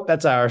like, "Nope,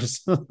 that's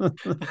ours." Isn't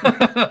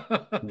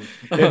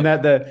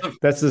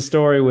that's the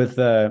story with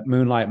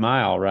Moonlight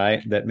Mile,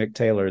 right? That Mick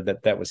Taylor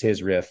that was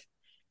his riff,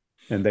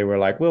 and they were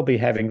like, "We'll be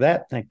having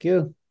that, thank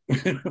you."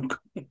 Brian,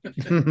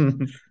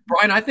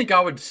 I think I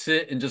would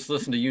sit and just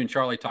listen to you and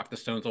Charlie talk the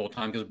Stones all the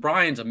time because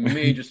Brian's a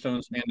major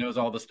Stones fan, knows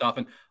all this stuff,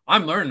 and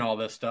I'm learning all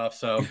this stuff.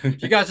 So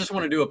if you guys just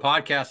want to do a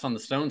podcast on the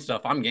Stones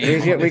stuff, I'm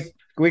game.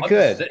 We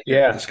could,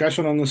 yeah.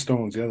 Discussion on the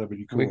Stones, yeah, that'd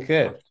be cool. We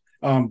could.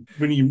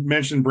 When you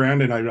mentioned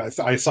Brandon,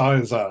 I saw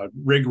his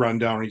rig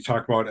rundown. He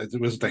talked about it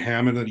was the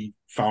Hammond that he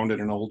found at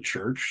an old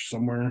church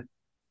somewhere.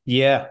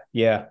 Yeah.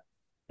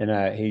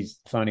 And he's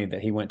funny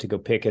that he went to go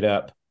pick it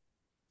up.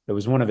 It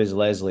was one of his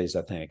Leslie's,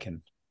 I think,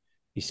 and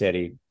he said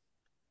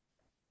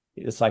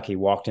it's like he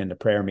walked into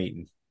prayer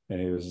meeting and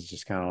he was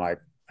just kind of like,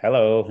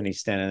 "Hello," and he's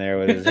standing there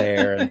with his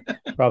hair and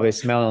probably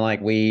smelling like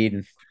weed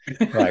and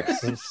like,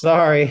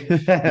 "Sorry."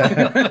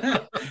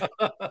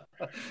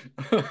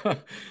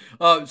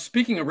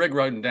 Speaking of rig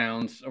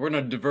rundowns, we're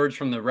going to diverge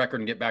from the record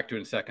and get back to it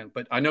in a second.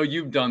 But I know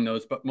you've done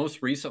those, but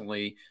most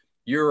recently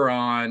you're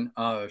on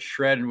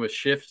Shredded with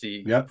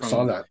Shifty. Yep,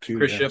 saw that too.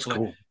 Chris Shiflett.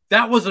 Cool.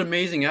 That was an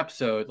amazing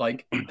episode.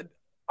 Like,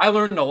 I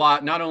learned a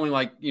lot, not only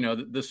like,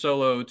 the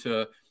solo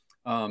to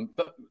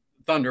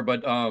Thunder,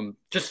 but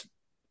just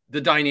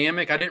the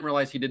dynamic. I didn't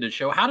realize he did a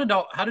show. How did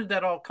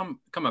that all come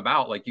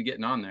about? Like you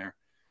getting on there?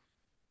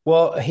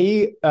 Well,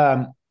 he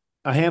a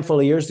handful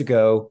of years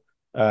ago,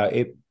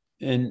 it's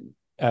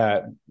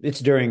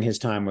during his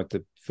time with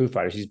the Foo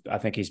Fighters. I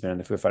think he's been in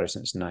the Foo Fighters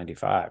since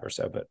 '95 or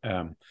so. But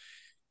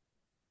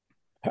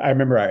I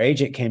remember our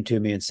agent came to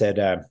me and said,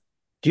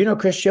 "Do you know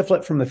Chris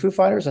Shiflett from the Foo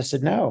Fighters?" I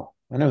said, "No,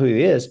 I know who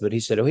he is," but he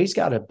said, "Oh, he's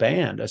got a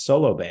band, a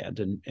solo band,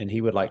 and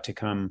he would like to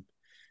come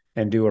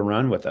and do a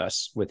run with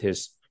us with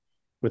his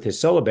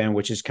solo band,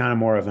 which is kind of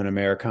more of an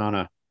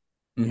Americana,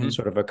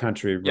 sort of a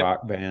country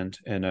rock band."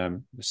 And I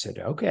said,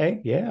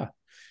 "Okay, yeah,"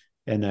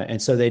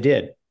 and so they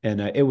did,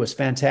 and it was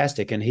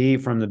fantastic. And he,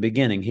 from the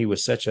beginning, he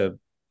was such a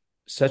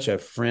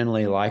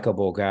friendly,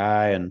 likable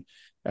guy, and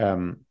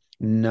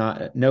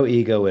no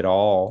ego at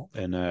all,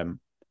 and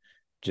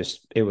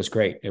just it was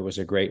great. It was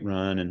a great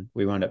run, and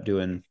we wound up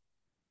doing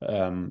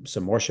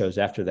some more shows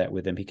after that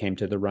with him. He came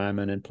to the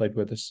Ryman and played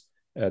with us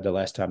the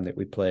last time that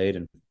we played,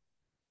 and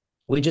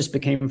we just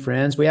became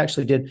friends. We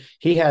actually did.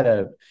 He had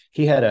a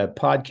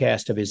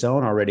podcast of his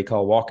own already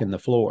called Walking the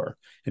Floor,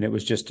 and it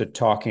was just a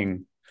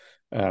talking,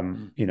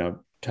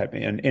 type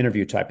an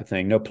interview type of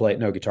thing. No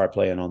guitar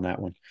playing on that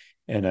one.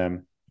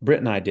 And Britt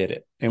and I did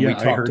it, and we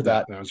talked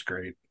about that was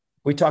great.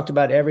 We talked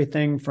about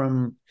everything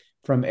from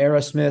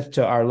Aerosmith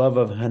to our love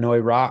of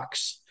Hanoi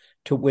Rocks,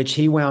 to which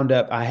he wound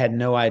up, I had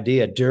no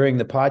idea during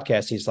the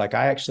podcast. He's like,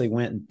 "I actually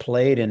went and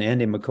played in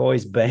Andy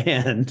McCoy's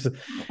band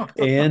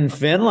in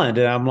Finland."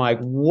 And I'm like,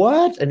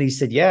 "What?" And he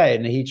said, "Yeah."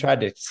 And he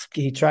tried to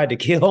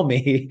kill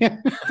me.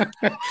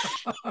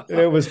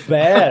 It was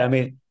bad. I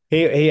mean,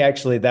 he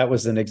actually, that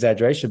was an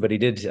exaggeration, but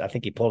I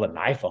think he pulled a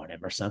knife on him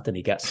or something.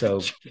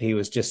 He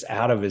was just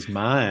out of his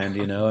mind,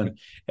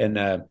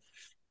 and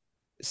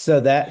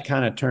so that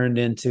kind of turned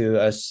into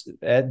us,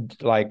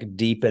 like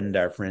deepened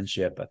our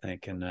friendship, I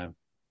think. And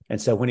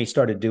so when he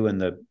started doing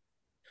the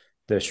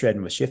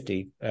Shredding with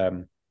Shifty,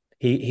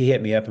 he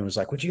hit me up and was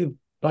like, "Would you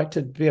like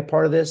to be a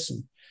part of this?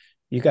 And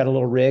you got a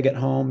little rig at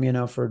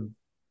home, for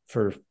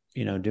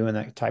doing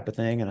that type of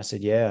thing?" And I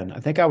said, "Yeah." And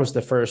I think I was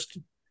the first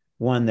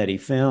one that he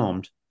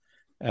filmed.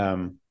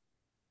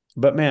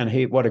 But man,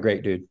 what a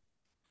great dude.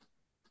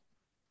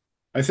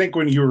 I think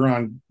when you were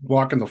on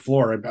Walking the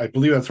Floor, I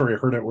believe that's where I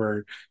heard it,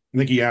 where I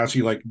think he asked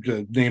you like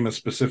to name a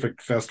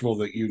specific festival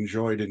that you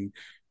enjoyed, and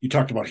you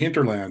talked about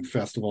Hinterland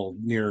Festival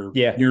near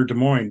Des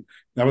Moines.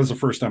 That was the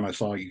first time I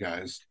saw you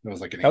guys. That was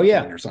like an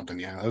or something.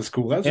 Yeah, that was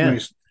cool. That was a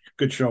nice,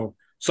 good show.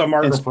 Saw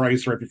Margaret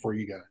Price right before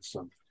you guys.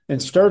 So.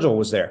 And Sturgill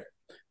was there.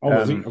 Oh,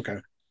 was he? Okay.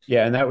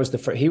 Yeah, and that was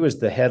he was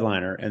the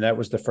headliner, and that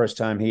was the first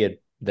time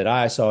that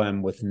I saw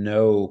him with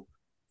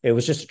it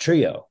was just a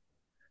trio.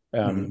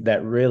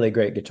 That really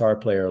great guitar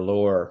player,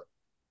 Lore,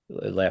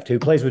 left, who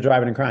plays with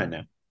Driving and Crying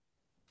now.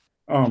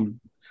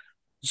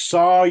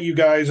 Saw you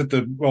guys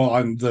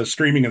on the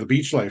streaming of the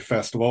Beach Life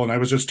Festival, and I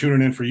was just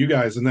tuning in for you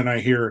guys, and then I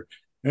hear,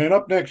 and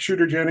up next,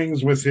 Shooter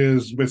Jennings with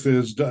his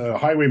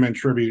Highwaymen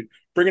tribute,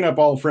 bringing up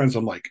All Friends.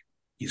 I'm like,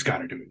 he's got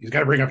to do it. He's got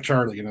to bring up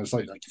Charlie. And I was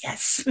like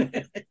yes.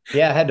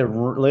 Yeah, I had to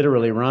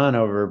literally run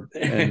over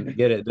and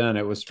get it done.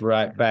 It was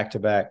right back to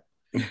back.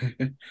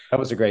 That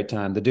was a great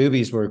time. The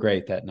Doobies were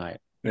great that night.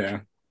 Yeah.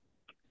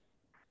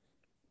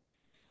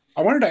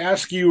 I wanted to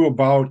ask you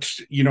about,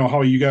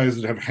 how you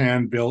guys have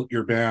hand built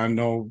your band,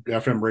 no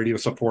FM radio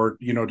support,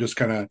 just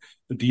kind of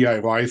the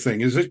DIY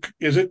thing. Is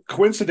it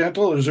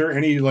coincidental? Is there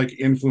any like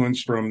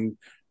influence from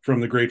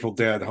the Grateful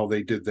Dead, how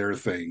they did their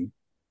thing?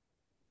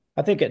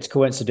 I think it's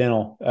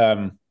coincidental.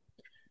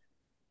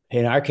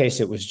 In our case,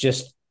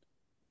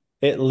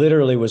 it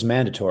literally was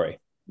mandatory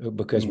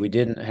because we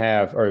didn't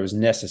have, or it was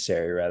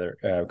necessary rather,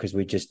 because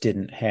we just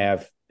didn't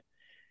have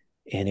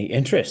any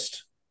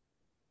interest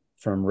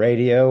from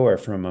radio or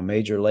from a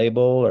major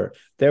label or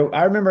there.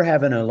 I remember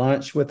having a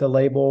lunch with a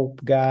label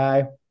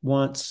guy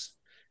once,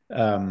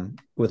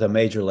 with a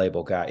major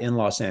label guy in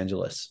Los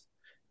Angeles.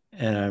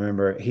 And I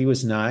remember he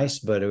was nice,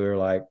 but we were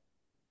like,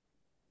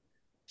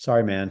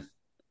 sorry, man,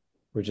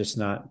 we're just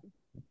not.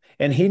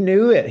 And he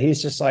knew it.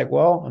 He's just like,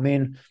 well, I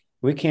mean,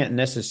 we can't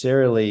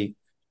necessarily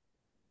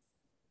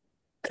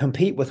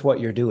compete with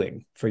what you're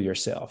doing for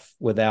yourself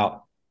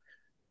without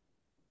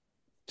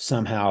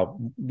somehow,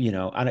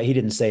 he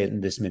didn't say it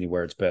in this many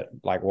words, but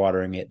like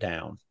watering it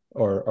down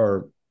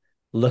or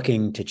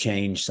looking to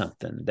change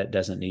something that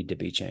doesn't need to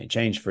be changed,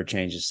 change for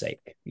change's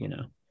sake,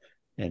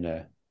 and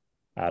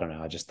I don't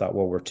know. I just thought,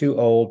 well, we're too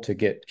old to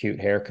get cute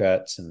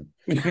haircuts, and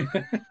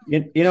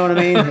you know what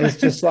I mean? It's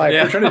just like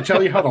I'm trying to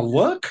tell you how to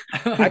look.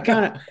 I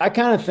kind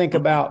of think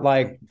about,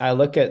 like, I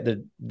look at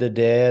the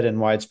Dead and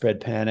Widespread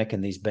Panic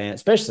and these bands,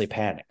 especially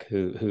Panic,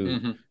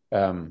 who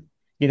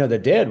the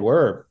Dead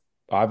were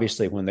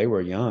obviously when they were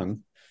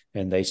young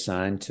and they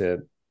signed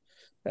to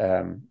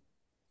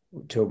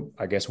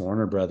I guess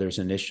Warner Brothers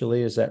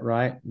initially. Is that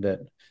right? That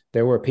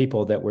there were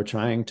people that were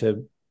trying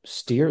to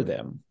steer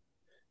them.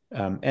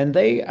 And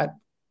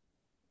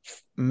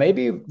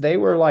maybe they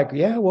were like,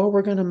 yeah, well,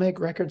 we're going to make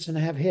records and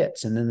have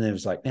hits. And then it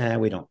was like, nah,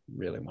 we don't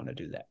really want to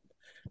do that.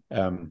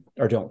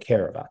 Or don't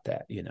care about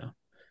that,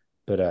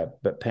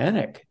 but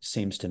Panic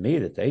seems to me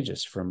that they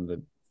just from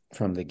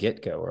the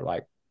get-go are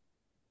like,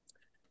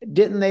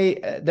 didn't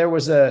they, there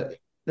was an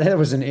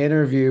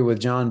interview with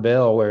John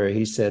Bell where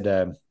he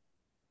said,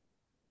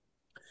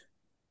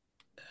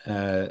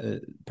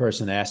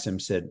 person asked him,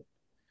 said,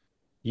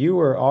 you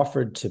were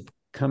offered to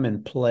come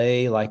and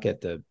play like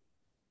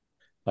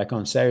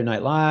on Saturday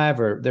Night Live,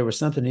 or there was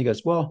something. He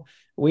goes, well,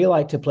 we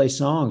like to play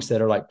songs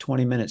that are like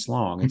 20 minutes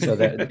long. And so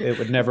that it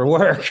would never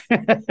work.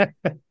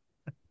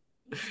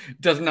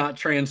 Does not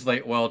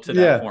translate well to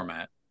that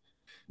format.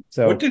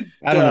 So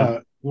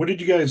what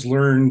did you guys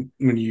learn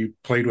when you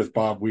played with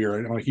Bob Weir?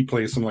 I know he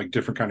plays some like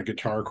different kind of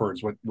guitar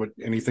chords. What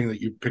anything that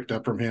you picked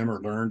up from him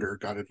or learned or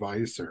got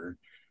advice or?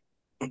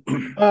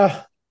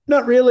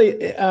 Not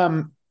really.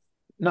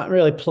 Not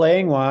really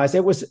playing wise.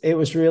 It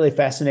was really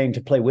fascinating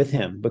to play with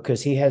him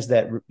because he has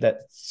that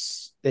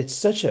it's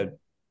such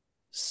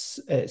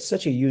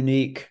a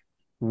unique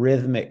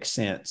rhythmic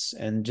sense,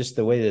 and just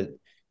the way that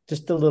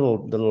just the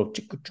little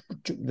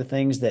the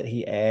things that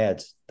he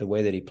adds, the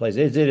way that he plays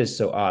it is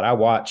so odd. I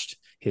watched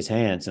his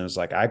hands and I was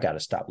like, I got to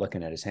stop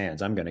looking at his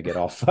hands. I'm going to get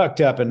all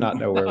fucked up and not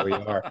know where we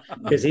are,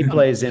 because he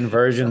plays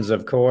inversions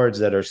of chords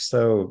that are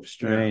so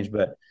strange.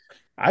 But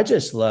I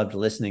just loved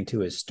listening to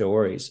his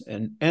stories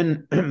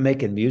and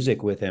making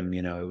music with him.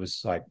 It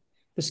was like,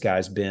 this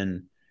guy's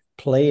been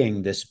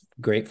playing this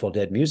Grateful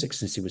Dead music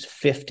since he was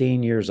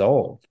 15 years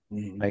old.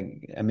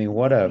 Mm-hmm. I mean,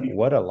 what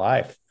a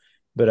life.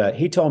 But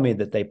he told me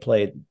that they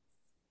played.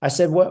 I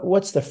said,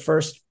 what's the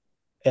first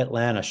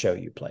Atlanta show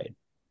you played?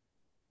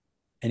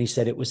 And he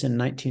said it was in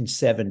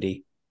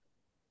 1970.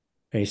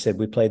 And he said,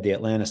 we played the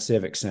Atlanta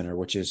Civic Center,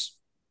 which is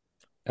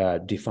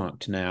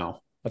defunct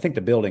now. I think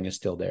the building is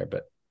still there,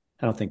 but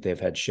I don't think they've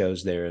had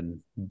shows there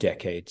in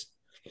decades.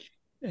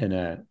 And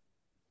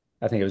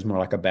I think it was more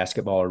like a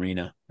basketball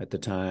arena at the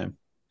time.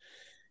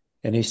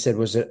 And he said,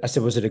 was it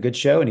a good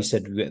show? And he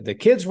said, the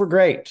kids were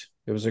great.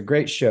 It was a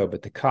great show,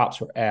 but the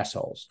cops were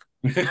assholes.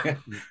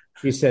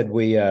 He said,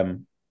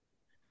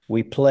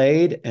 we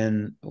played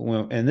and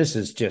this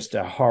is just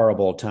a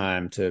horrible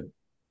time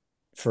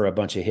for a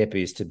bunch of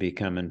hippies to be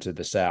coming to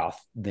the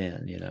South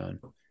then,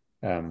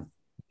 or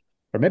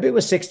maybe it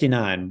was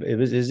 69. It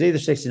was either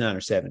 69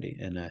 or 70.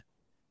 And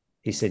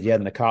he said, yeah,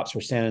 and the cops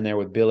were standing there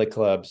with billy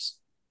clubs.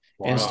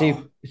 Wow. And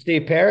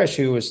Steve Parrish,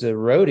 who was the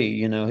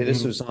roadie,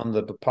 this was on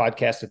the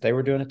podcast that they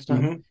were doing at the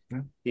time. Mm-hmm.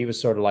 Yeah. He was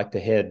sort of like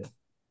the head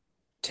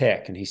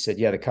tech. And he said,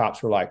 yeah, the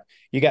cops were like,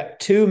 you got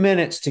 2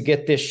 minutes to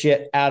get this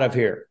shit out of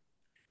here.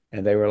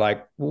 And they were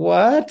like,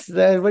 what?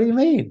 What do you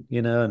mean?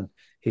 And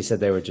he said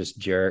they were just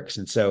jerks.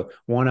 And so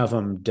one of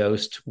them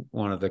dosed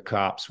one of the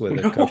cops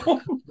with a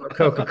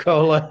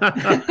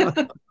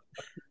Coca-Cola.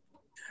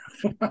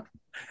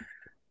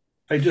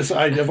 I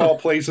of all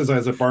places, I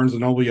was at Barnes &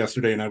 Noble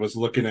yesterday, and I was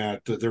looking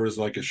at, there was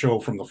like a show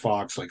from the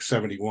Fox, like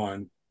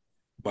 71.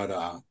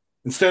 But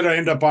instead I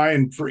ended up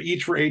buying for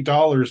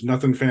 $8,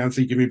 nothing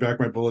fancy, Give Me Back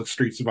My Bullets,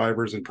 Street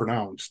Survivors, and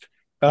Pronounced.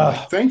 I'm Oh,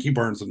 like, thank you,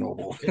 Barnes and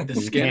Noble. The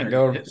you Skinner.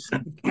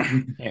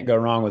 can't go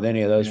wrong with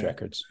any of those Yeah.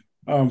 records.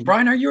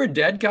 Brian, are you a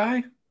Dead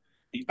guy?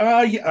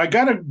 Yeah, I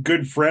got a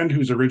good friend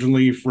who's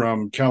originally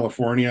from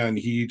California, and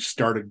he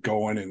started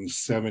going in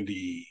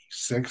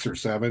 '76 or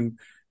 '7.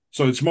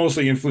 So it's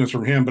mostly influence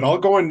from him. But I'll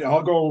go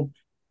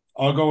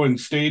in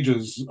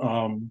stages.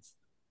 Well,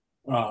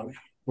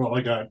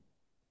 I got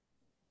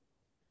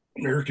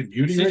American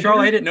Beauty See, right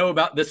Charlie, here, I didn't know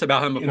about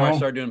him you before I know.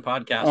 started doing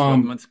podcasts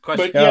with him. It's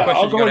But yeah, I'll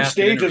questions you go got to in ask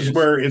in stages interviews.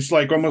 where it's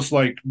like almost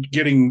like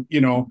getting,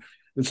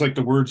 it's like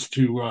the words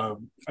to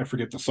I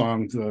forget the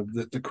song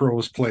the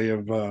Crows play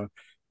of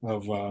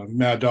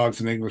Mad Dogs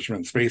and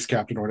Englishmen, Space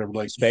Captain or whatever,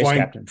 like Space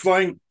Captain.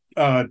 flying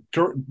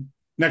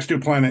next to a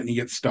planet and you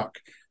get stuck.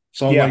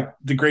 So Yeah. like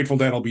the Grateful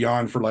Dead will be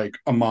on for like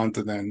a month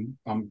and then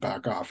I'm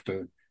back off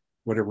to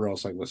whatever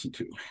else I listen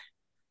to.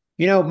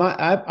 You know,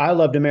 I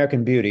loved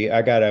American Beauty.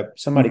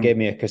 Somebody Mhm. gave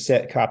me a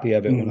cassette copy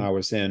of it when Mhm. I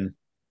was in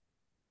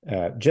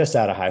just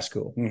out of high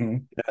school.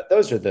 Mhm.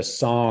 Those are the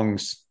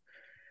songs.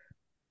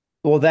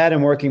 Well, that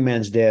and Working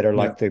Man's Dead are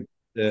like the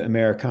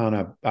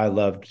Americana. I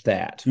loved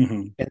that.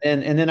 Mhm.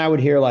 And then I would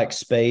hear like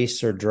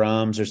space or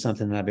drums or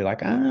something, and I'd be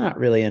like, I'm not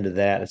really into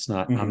that. It's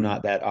not, I'm Mhm.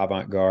 not that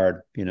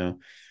avant-garde,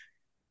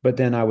 But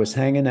then I was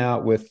hanging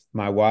out with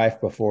my wife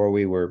before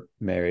we were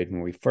married when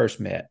we first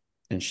met,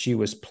 and she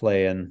was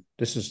playing,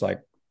 this is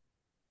like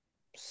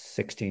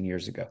 16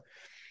 years ago,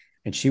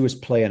 and she was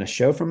playing a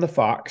show from the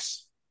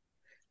Fox.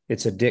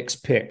 It's a Dick's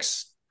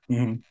Picks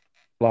Mhm.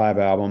 live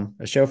album,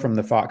 a show from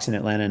the Fox in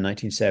Atlanta in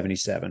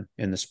 1977,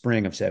 in the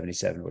spring of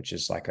 77, which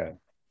is like a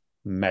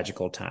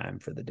magical time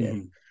for the Dead.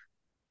 Mhm.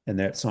 And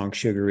that song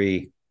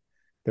Sugary,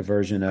 the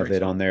version of Great it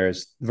song. on there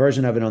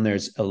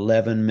is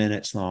 11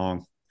 minutes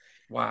long.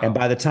 Wow. And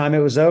by the time it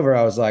was over,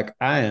 I was like,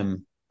 I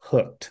am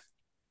hooked.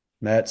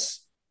 That's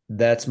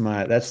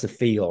the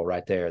feel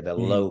right there, the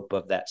lope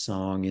of that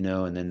song,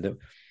 and then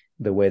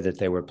the way that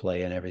they were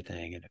playing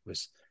everything. And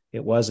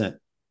it wasn't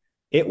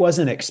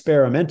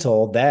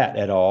experimental that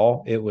at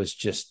all. It was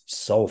just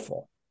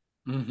soulful.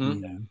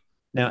 Mm-hmm.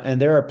 Now,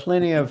 and there are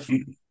plenty of,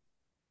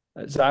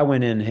 so I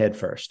went in head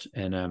first,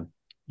 and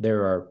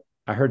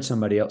I heard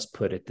somebody else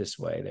put it this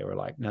way. They were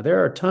like, now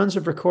there are tons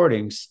of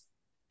recordings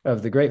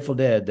of the Grateful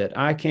Dead that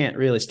I can't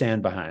really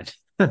stand behind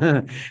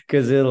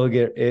because it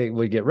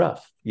would get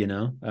rough,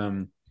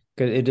 because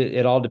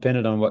it all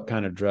depended on what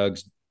kind of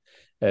drugs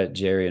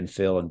Jerry and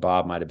Phil and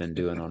Bob might have been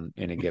doing on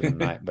any given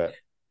night.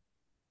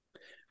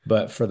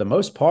 But for the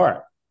most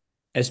part,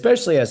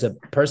 especially as a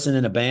person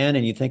in a band,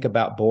 and you think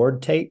about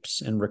board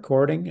tapes and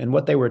recording, and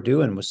what they were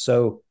doing was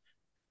so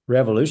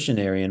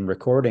revolutionary in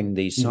recording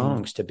these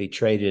songs to be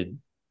traded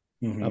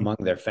among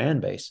their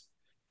fan base.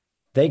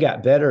 They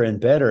got better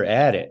and better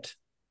at it,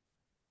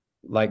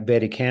 like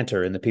Betty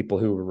Cantor and the people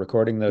who were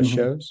recording those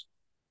shows.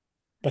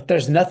 But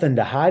there's nothing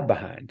to hide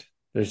behind.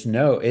 It's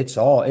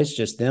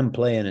just them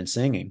playing and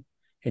singing.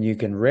 And you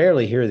can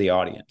rarely hear the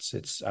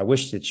audience. I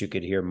wish that you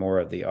could hear more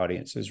of the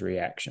audience's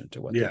reaction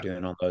to what they're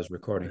doing on those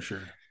recordings. For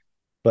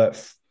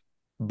sure.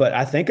 But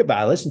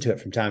I listen to it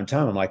from time to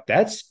time. I'm like,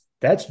 that's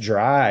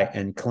dry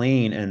and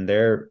clean, and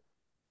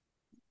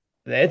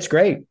it's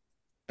great.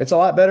 It's a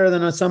lot better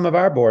than some of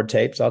our board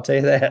tapes, I'll tell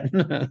you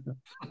that.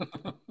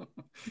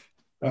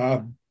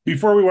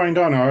 Before we wind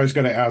on, I always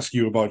got to ask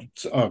you about,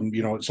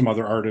 some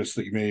other artists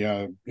that you may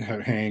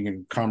hang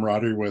in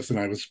camaraderie with. And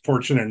I was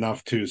fortunate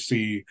enough to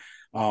see,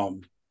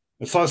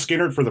 I saw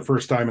Skinner for the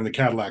first time in the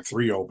Cadillac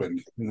 3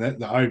 opened,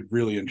 and I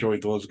really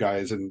enjoyed those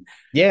guys. And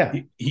yeah,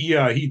 he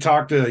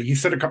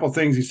said a couple of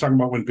things. He's talking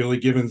about when Billy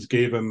Gibbons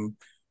gave him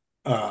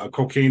a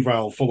cocaine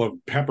vial full of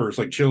peppers,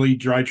 like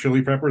dried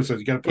chili peppers. So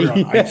you got to put it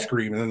on ice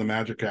cream, and then the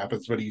magic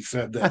happens. But he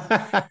said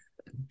that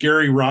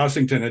Gary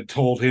Rossington had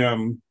told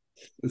him,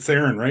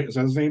 Theron, right? Is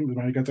that his name? Did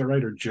I get that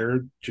right? Or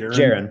Jaron?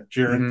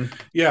 Mm-hmm.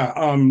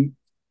 Yeah.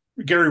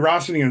 Gary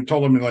Rossington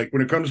told him, like,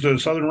 when it comes to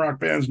Southern rock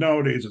bands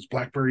nowadays, it's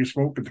Blackberry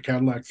Smoke and the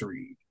Cadillac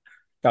 3.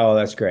 Oh,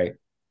 that's great.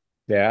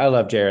 Yeah, I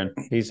love Jaron.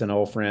 He's an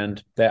old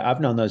friend.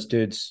 I've known those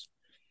dudes.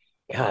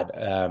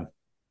 God,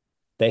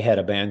 they had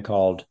a band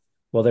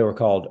they were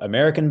called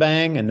American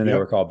Bang, and then they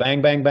were called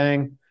Bang Bang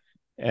Bang,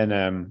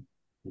 and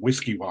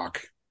Whiskey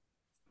Walk.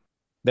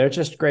 They're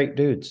just great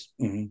dudes,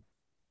 and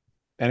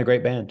a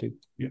great band too.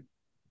 Yeah,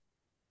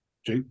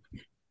 Jake.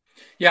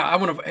 Yeah, I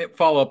want to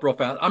follow up real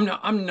fast.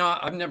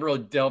 I've never really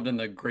delved in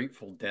the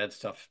Grateful Dead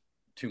stuff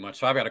too much.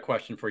 So I've got a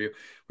question for you.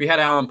 We had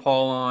Alan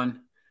Paul on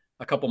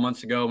a couple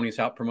months ago when he's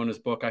out promoting his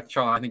book. I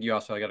think you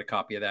also got a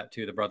copy of that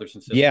too, The Brothers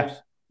and Sisters. Yeah.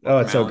 Oh,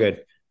 it's so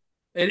good.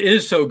 It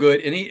is so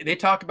good. And they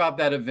talk about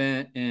that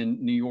event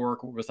in New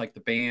York where it was like the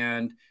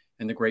band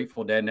and the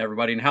Grateful Dead and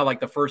everybody, and how like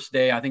the first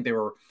day, I think they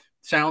were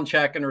sound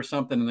checking or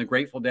something, and the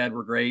Grateful Dead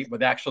were great,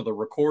 but actually the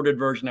recorded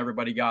version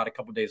everybody got a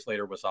couple of days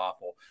later was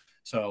awful.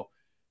 So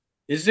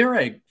is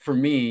there for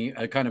me,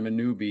 a kind of a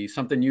newbie,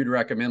 something you'd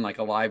recommend, like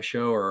a live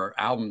show or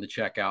album to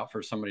check out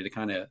for somebody to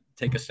kind of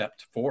take a step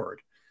forward?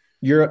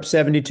 Europe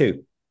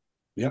 72.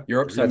 Yep.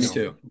 Europe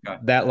 72. Okay.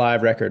 That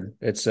live record.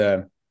 It's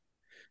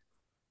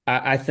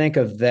I think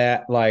of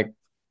that like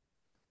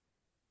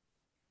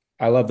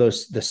I love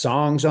those. The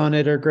songs on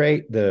it are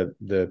great.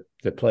 The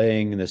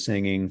playing and the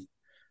singing,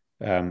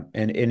 and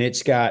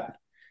it's got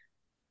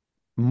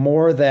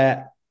more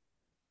that.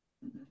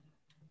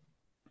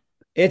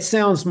 It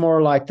sounds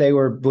more like they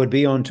would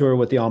be on tour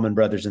with the Allman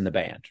Brothers in the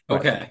band. Right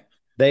Okay. now.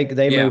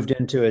 They moved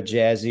into a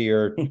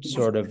jazzier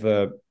sort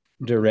of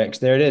direction.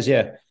 There it is.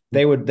 Yeah.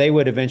 They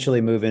would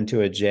eventually move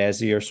into a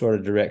jazzier sort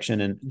of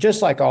direction. And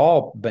just like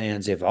all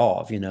bands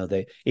evolve,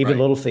 they even Right.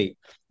 Little Feat,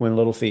 when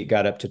Little Feat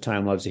got up to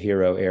Time Loves a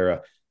Hero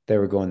era, they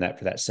were going that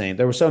for that same.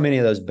 There were so many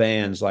of those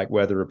bands like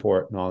Weather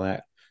Report and all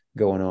that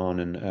going on.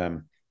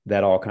 And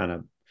that all kind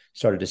of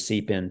started to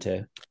seep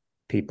into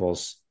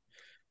people's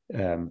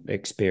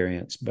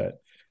experience. But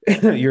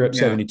Europe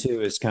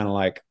 72 is kind of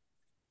like,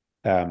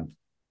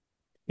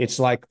 it's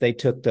like they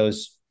took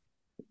those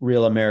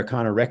real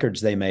Americana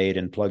records they made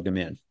and plugged them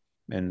in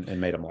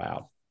and made them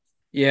loud.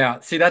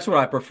 Yeah. See, that's what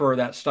I prefer,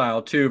 that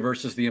style too,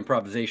 versus the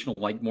improvisational,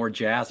 like more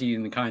jazzy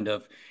and kind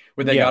of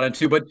what they got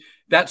into. But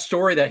that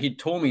story that he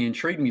told me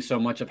intrigued me so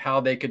much of how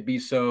they could be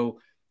so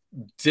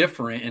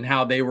different and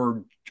how they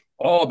were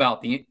all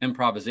about the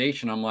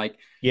improvisation. I'm like,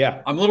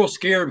 yeah, I'm a little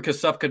scared because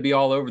stuff could be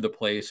all over the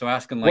place. So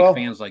asking like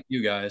fans like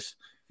you guys.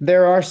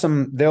 There's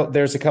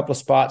a couple of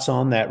spots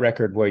on that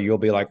record where you'll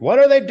be like, what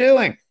are they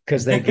doing?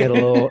 Because they get a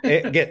little,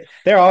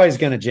 they're always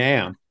going to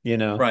jam,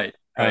 Right.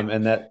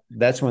 And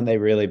that's when they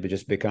really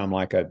just become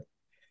like a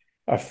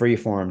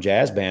freeform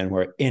jazz band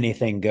where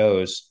anything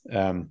goes.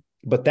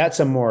 But that's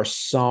a more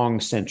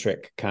song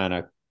centric kind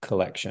of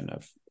collection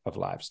of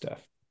live stuff.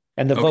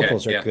 And the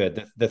vocals are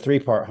good. The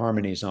 3-part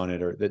harmonies on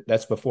it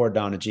that's before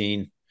Donna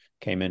Jean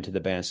came into the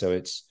band. So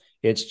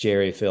it's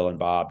Jerry, Phil, and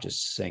Bob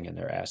just singing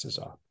their asses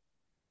off.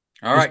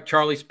 All right,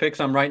 Charlie's picks.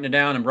 I'm writing it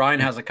down, and Brian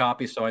has a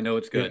copy, so I know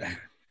it's good.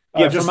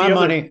 Yeah, for my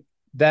money,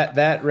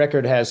 that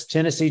record has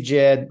Tennessee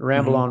Jed,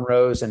 Ramble on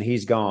Rose, and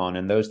He's Gone,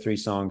 and those 3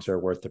 songs are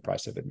worth the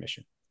price of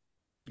admission.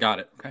 Got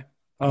it. Okay,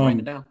 I'm writing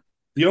it down.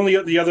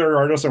 The other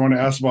artist I want to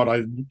ask about,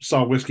 I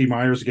saw Whiskey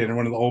Myers again, and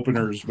one of the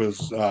openers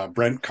was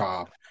Brent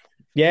Cobb.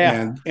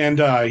 Yeah, and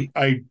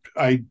I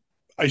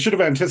should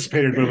have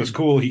anticipated, but it was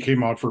cool. He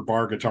came out for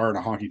bar guitar in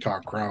a honky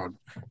tonk crowd.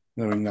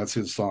 I mean, that's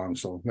his song.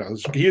 So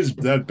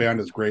that band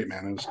is great,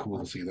 man. It was cool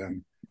to see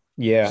them.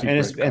 Yeah,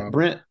 and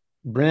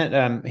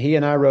Brent. He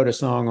and I wrote a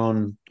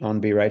song on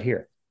Be Right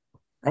Here.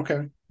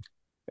 Okay,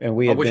 and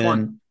we have which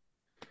one?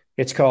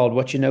 It's called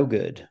What You Know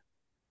Good.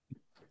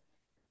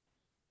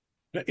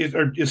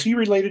 Is he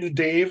related to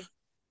Dave?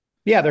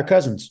 Yeah, they're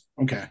cousins.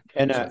 Okay,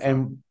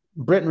 and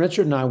Britt and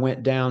Richard and I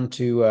went down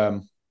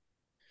to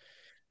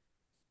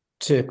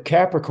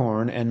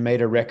Capricorn and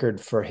made a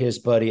record for his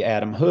buddy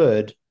Adam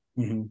Hood.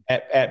 Mm-hmm.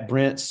 At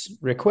Brent's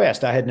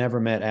request. I had never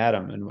met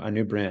Adam, and I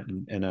knew Brent.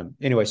 And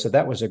anyway, so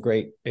that was a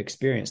great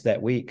experience that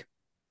week.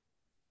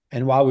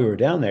 And while we were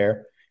down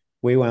there,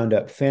 we wound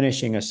up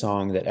finishing a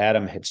song that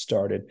Adam had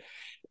started.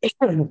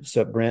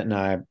 So Brent and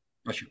I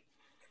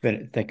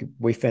think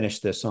we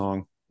finished the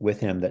song with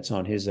him that's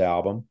on his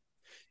album.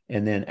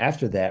 And then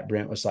after that,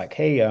 Brent was like,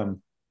 hey,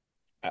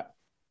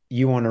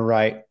 you want to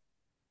write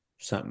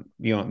something?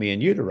 You want me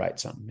and you to write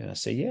something? And I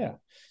said, yeah.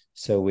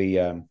 So we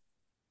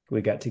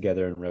got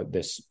together and wrote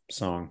this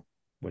song,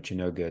 What You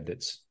Know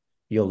Good.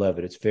 You'll love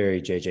it. It's very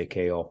J.J.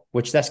 Cale,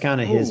 which that's kind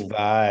of his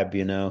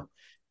vibe,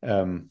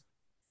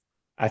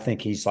 I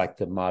think he's like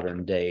the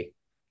modern day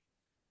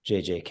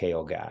J.J.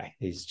 Cale guy.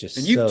 He's just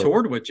and you've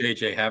toured with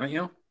J.J., haven't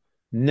you?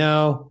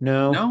 No.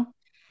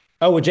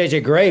 Oh, with J.J.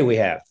 Gray we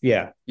have,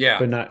 yeah,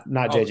 but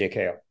not J.J.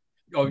 Cale.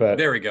 Oh, but,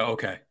 there we go.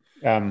 Okay.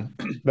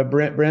 But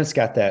Brent's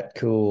got that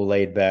cool,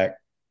 laid back,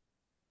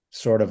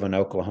 sort of an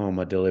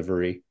Oklahoma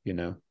delivery,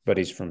 but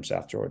he's from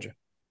South Georgia.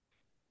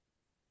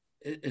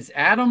 Is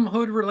Adam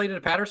Hood related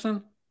to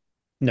Patterson?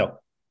 No.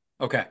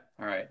 Okay.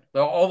 All right.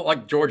 They're all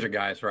like Georgia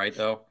guys, right,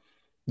 though?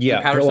 Yeah.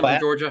 And Patterson from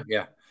Georgia?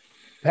 Yeah.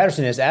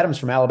 Patterson is. Adam's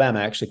from Alabama,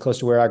 actually, close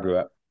to where I grew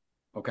up.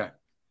 Okay.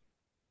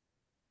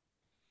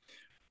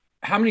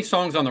 How many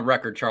songs on the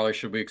record, Charlie,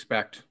 should we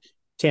expect?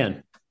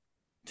 10.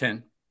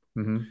 10.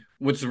 Mm-hmm.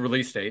 What's the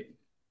release date?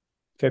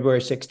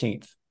 February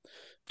 16th.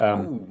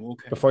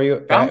 Okay. Before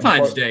you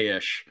Valentine's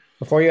Day-ish.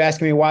 Before you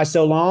ask me why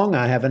so long,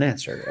 I have an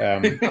answer.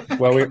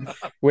 Well,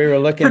 we were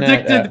looking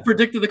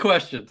predicted the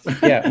questions.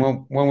 Yeah,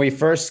 when we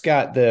first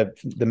got the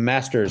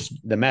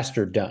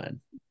master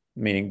done,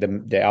 meaning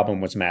the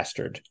album was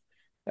mastered.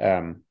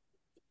 In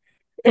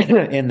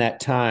that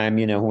time,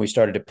 when we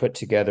started to put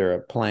together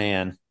a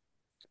plan,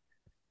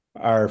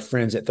 our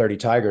friends at 30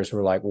 Tigers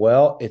were like,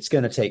 well, it's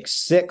going to take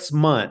 6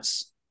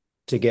 months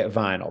to get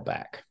vinyl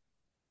back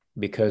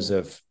because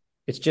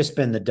it's just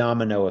been the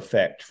domino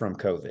effect from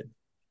COVID,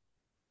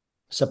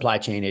 supply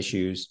chain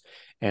issues,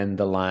 and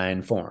the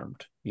line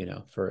formed,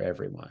 for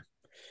everyone.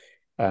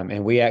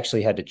 And we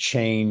actually had to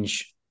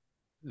change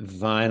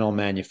vinyl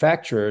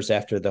manufacturers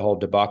after the whole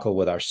debacle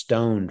with our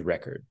Stoned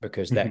record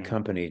because that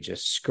company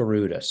just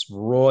screwed us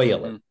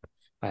royally. Mm-hmm.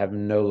 I have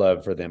no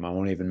love for them. I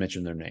won't even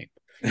mention their name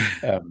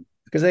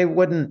because they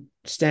wouldn't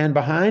stand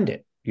behind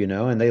it,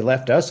 and they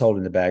left us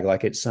holding the bag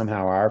like it's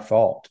somehow our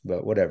fault,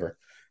 but whatever.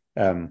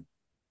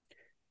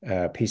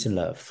 Peace and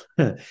love.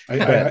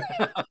 I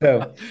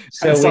So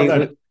saw we,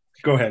 that. we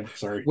Go ahead.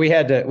 Sorry. we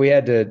had to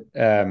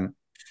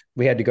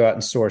go out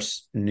and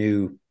source a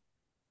new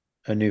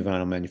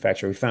vinyl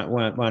manufacturer. We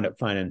wound up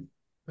finding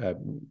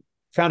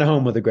found a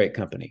home with a great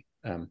company.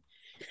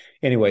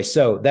 Anyway,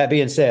 so that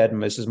being said,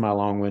 and this is my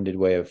long-winded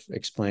way of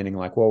explaining,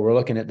 like, well, we're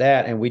looking at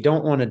that, and we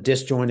don't want a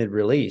disjointed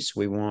release.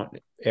 We want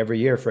every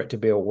year for it to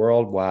be a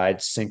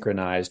worldwide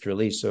synchronized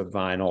release of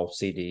vinyl,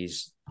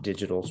 CDs,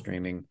 digital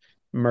streaming,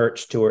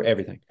 merch, tour,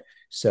 everything.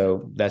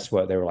 So that's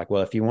what they were like.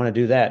 Well, if you want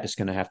to do that, it's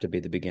going to have to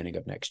be the beginning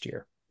of next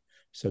year.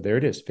 So there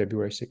it is,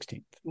 February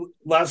 16th.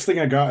 Last thing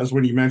I got is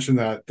when you mentioned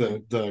that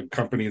the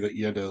company that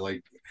you had to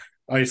like.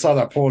 I saw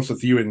that post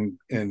with you and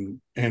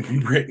Britt,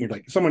 and you're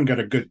like, someone got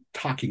a good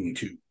talking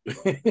to.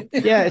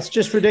 Yeah, it's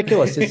just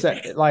ridiculous. It's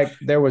like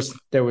there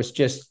was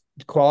just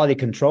quality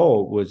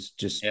control was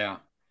just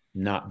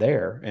not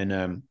there,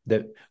 and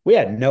that we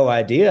had no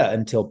idea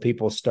until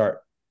people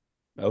start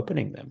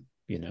opening them,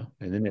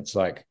 and then it's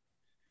like,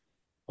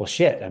 well,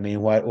 shit. I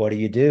mean, what do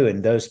you do?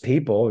 And those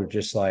people are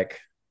just like,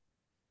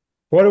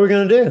 what are we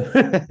going to do?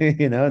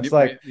 It's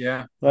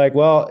like,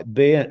 well,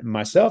 being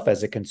myself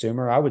as a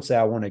consumer, I would say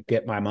I want to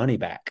get my money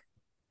back.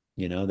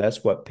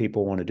 That's what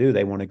people want to do.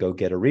 They want to go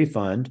get a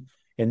refund,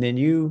 and then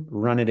you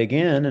run it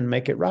again and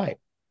make it right.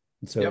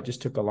 And so it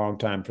just took a long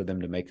time for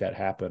them to make that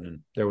happen.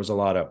 And there was a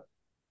lot of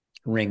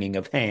wringing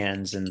of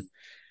hands and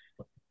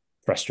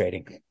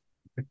frustrating.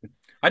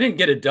 I didn't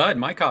get a dud.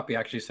 My copy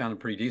actually sounded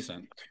pretty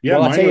decent. Yeah,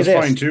 well, mine was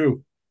fine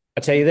too.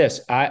 I'll tell you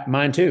this,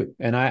 mine too.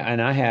 And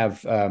I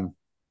have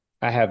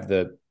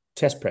the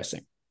test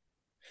pressing,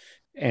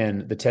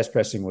 and the test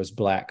pressing was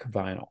black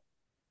vinyl,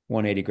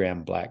 180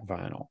 gram black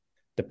vinyl.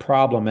 The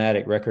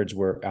problematic records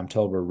I'm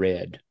told were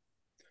red.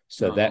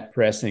 So that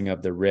pressing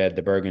of the red,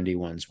 the burgundy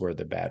ones were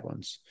the bad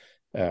ones.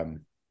 So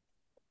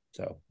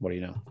what do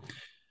you know?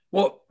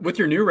 Well, with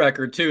your new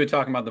record too,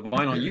 talking about the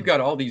vinyl, you've got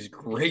all these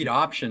great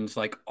options,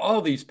 like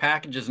all these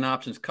packages and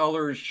options,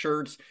 colors,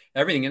 shirts,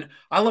 everything. And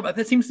I love it.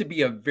 That seems to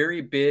be a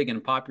very big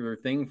and popular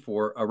thing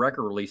for a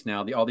record release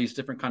now, all these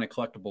different kind of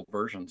collectible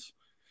versions.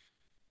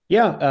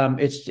 Yeah,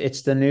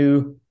 it's the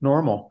new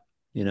normal,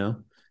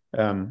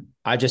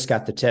 I just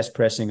got the test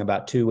pressing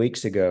about 2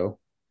 weeks ago,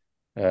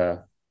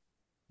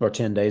 or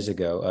 10 days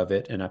ago of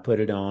it. And I put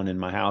it on in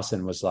my house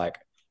and was like,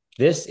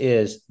 this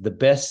is the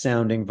best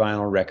sounding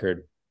vinyl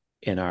record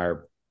in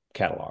our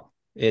catalog.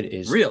 It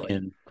is really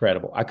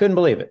incredible. I couldn't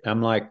believe it.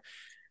 I'm like,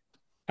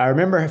 I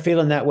remember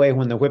feeling that way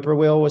when the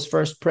Whippoorwill was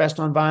first pressed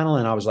on vinyl.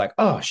 And I was like,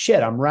 oh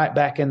shit, I'm right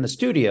back in the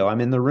studio.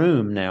 I'm in the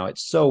room now.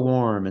 It's so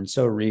warm and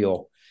so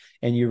real.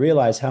 And you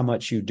realize how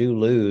much you do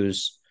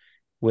lose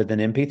with an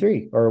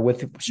MP3 or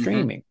with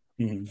streaming.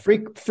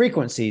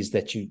 Frequencies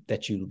that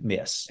you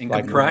miss, and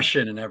like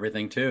compression and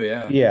everything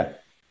too. Yeah.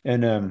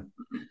 And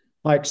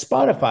like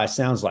Spotify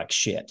sounds like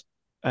shit,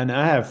 and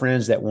I have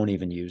friends that won't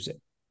even use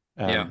it.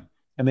 I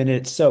mean,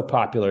 it's so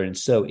popular and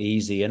so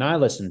easy, and I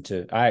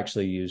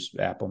actually use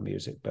Apple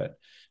Music, but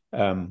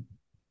and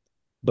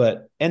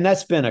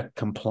that's been a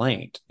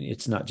complaint.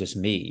 It's not just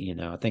me,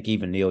 I think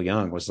even Neil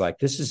Young was like,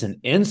 this is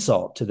an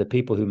insult to the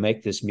people who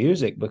make this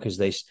music,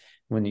 because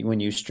when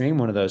you stream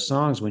one of those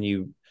songs, when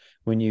you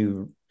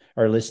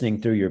are listening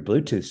through your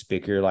Bluetooth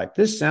speaker, you're like,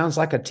 this sounds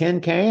like a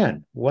tin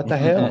can. What the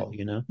hell,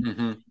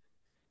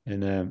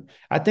 And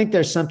I think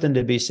there's something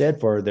to be said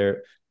for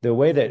the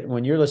way that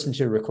when you're listening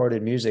to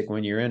recorded music,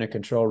 when you're in a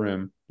control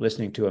room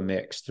listening to a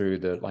mix through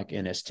the like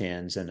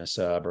NS10s and a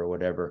sub or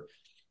whatever,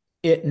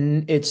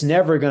 it's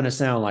never going to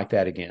sound like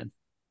that again.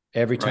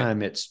 Every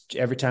time it's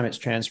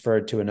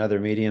transferred to another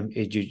medium,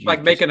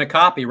 making a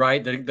copy,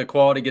 right? The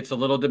quality gets a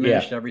little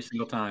diminished every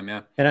single time.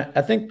 Yeah. And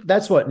I think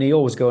that's what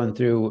Neil was going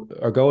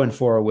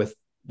for with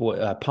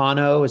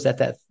Pano. Is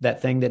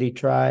that thing that he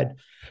tried,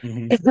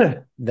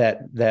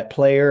 that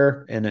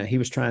player, and he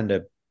was trying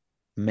to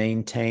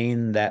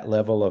maintain that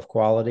level of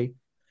quality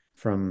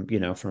from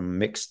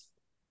the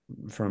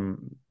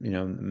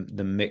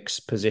mix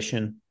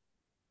position.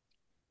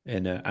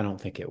 And I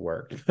don't think it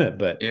worked,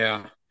 but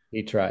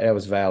he tried. It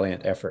was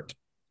valiant effort.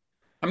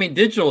 I mean,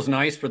 digital is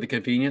nice for the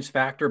convenience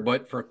factor,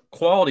 but for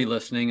quality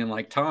listening and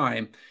like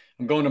time,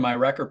 I'm going to my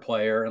record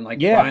player, and like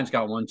Brian's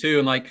got one too.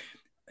 And like,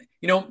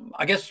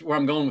 I guess where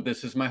I'm going with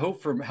this is my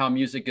hope for how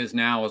music is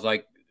now is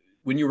like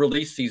when you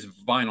release these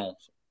vinyls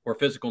or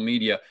physical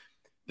media,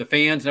 the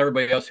fans and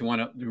everybody else who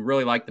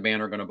really like the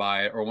band are going to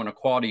buy it, or want a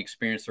quality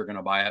experience, they're going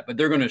to buy it, but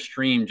they're going to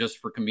stream just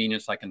for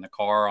convenience, like in the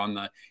car, on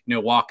the,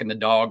 walking the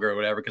dog or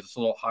whatever, because it's a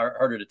little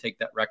harder to take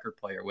that record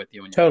player with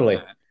you. When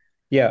totally.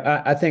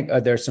 Yeah. I think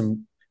there's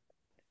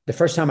the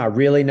first time I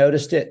really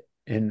noticed it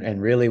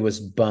and really was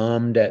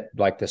bummed at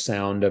like the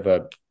sound of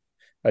a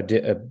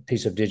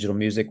piece of digital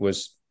music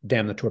was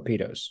Damn the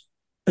Torpedoes.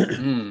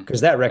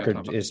 Because that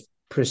record is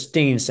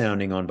pristine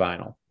sounding on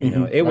vinyl.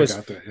 It was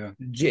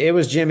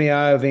Jimmy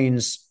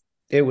Iovine's,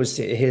 it was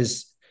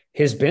his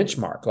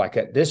benchmark.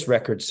 Like this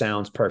record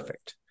sounds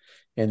perfect.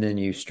 And then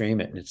you stream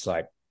it and it's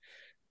like,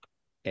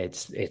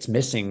 it's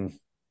missing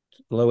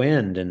low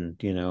end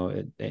and,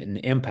 an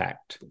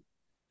impact.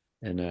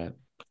 And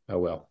Oh,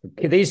 well,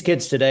 these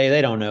kids today,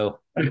 they don't know.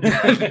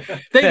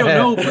 They don't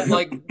know, but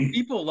like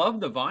people love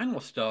the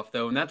vinyl stuff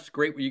though, and that's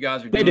great what you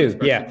guys are doing. They do,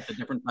 especially yeah. with the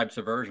different types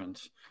of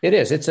versions. It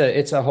is. It's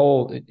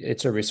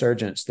a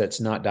resurgence that's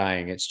not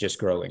dying. It's just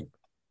growing.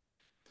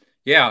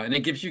 Yeah, and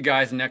it gives you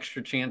guys an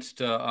extra chance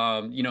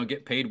to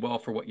get paid well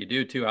for what you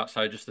do too,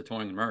 outside just the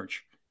touring and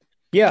merch.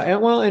 Yeah,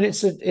 and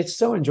it's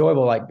so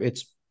enjoyable. Like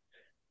it's,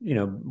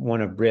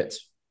 one of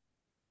Britt's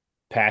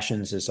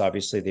passions is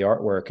obviously the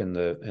artwork and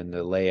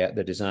the layout,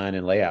 the design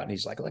and layout. And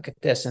he's like, look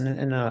at this,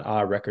 and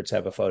our records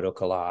have a photo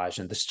collage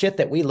and the shit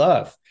that we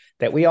love,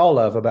 that we all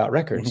love about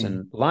records,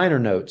 and liner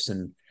notes,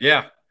 and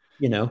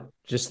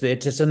just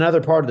it's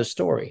another part of the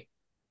story.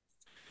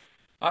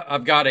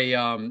 I've got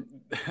a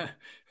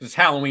it's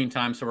Halloween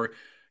time, so we're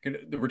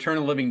the Return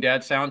of the Living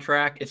Dead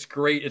soundtrack. It's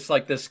great. It's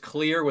like this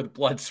clear with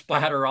blood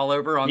splatter all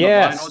over on the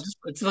vinyl.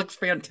 It looks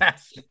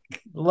fantastic.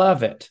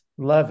 Love it.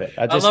 I love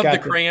the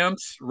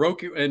Cramps,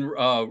 Roki and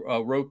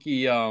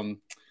Roki.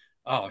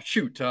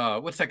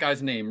 What's that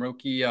guy's name?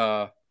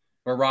 Roki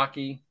or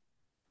Rocky?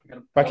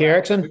 Rocky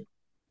Erickson.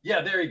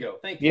 Yeah, there you go.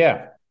 Thank you.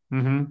 Yeah.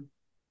 Mm-hmm.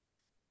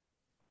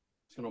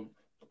 Just gonna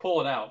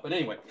pull it out, but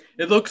anyway,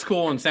 it looks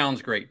cool and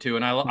sounds great too,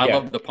 and I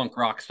love the punk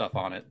rock stuff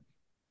on it.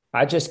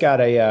 I just got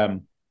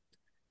a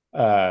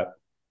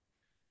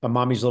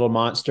Mommy's Little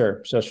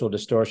Monster, Social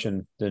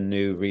Distortion, the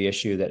new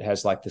reissue that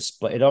has like the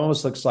split. It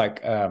almost looks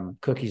like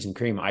cookies and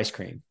cream ice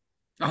cream.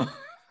 Oh.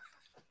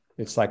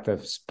 It's like the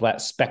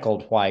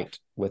speckled white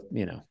with,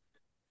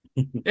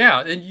 Yeah,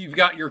 and you've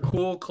got your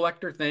cool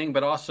collector thing,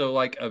 but also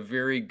like a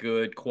very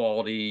good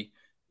quality,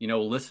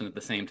 listen at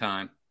the same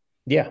time.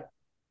 Yeah.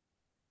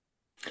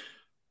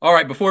 All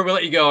right, before we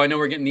let you go, I know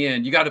we're getting the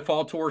end. You got a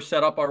fall tour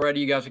set up already.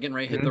 You guys are getting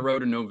ready to hit the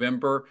road in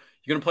November.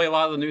 You're going to play a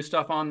lot of the new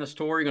stuff on this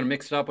tour. You're going to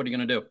mix it up. What are you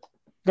going to do?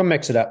 Gonna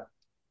mix it up.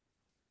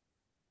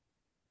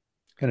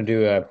 Gonna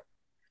do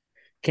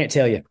can't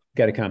tell you.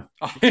 Got to come.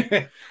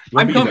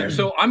 I'm coming.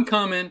 So I'm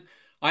coming.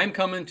 I'm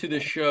coming to the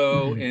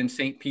show in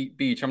St. Pete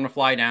Beach. I'm going to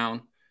fly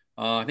down.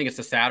 I think it's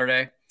a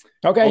Saturday.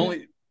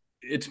 Okay.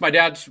 It's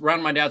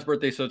around my dad's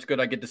birthday, so it's good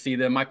I get to see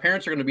them. My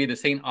parents are going to be at the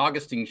St.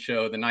 Augustine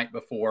show the night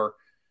before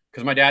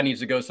because my dad needs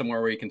to go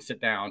somewhere where he can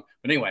sit down.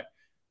 But anyway,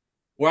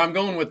 where I'm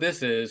going with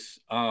this is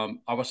I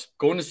was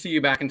going to see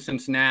you back in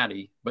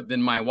Cincinnati, but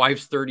then my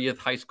wife's 30th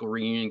high school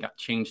reunion got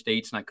changed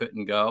dates and I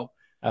couldn't go.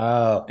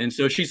 Oh. And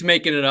so she's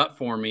making it up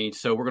for me.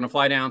 So we're going to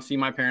fly down, see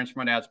my parents for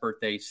my dad's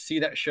birthday, see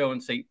that show in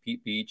St.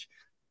 Pete Beach.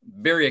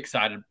 Very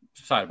excited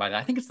by that.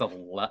 I think it's the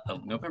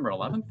November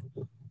 11th.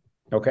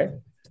 Okay.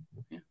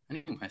 Yeah.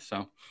 Anyway,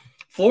 so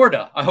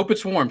Florida. I hope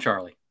it's warm,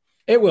 Charlie.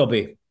 It will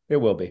be. It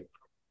will be.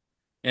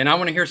 And I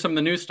want to hear some of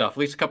the new stuff, at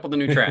least a couple of the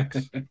new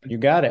tracks. You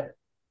got it.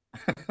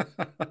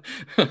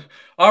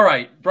 All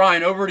right,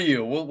 Brian, over to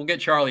you. We'll get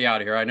Charlie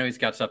out of here. I know he's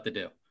got stuff to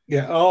do.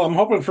 Yeah, I'm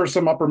hoping for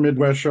some upper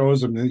Midwest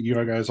shows, and you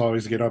guys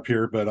always get up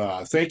here.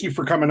 But thank you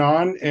for coming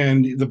on.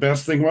 And the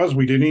best thing was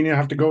we didn't even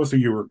have to go through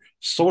your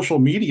social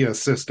media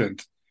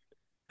assistant.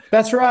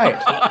 That's right.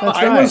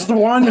 I was the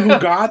one who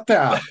got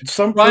that.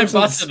 Brian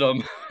busted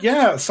him.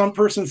 Yeah, some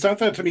person sent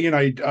that to me, and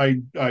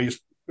I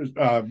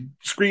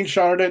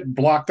screenshotted it,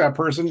 blocked that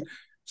person,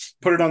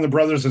 put it on the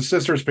brothers and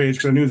sisters page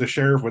because I knew the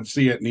sheriff would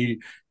see it, and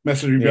he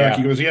messaged me back.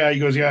 He goes,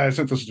 yeah, I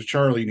sent this to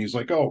Charlie, and he's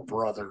like, oh,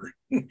 brother.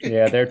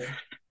 Yeah, they're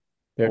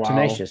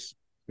tenacious.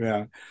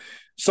 Yeah.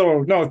 So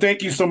no,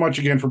 thank you so much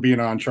again for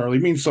being on, Charlie.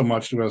 It means so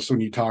much to us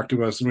when you talk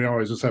to us, and we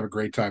always just have a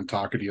great time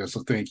talking to you.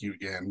 So thank you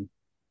again.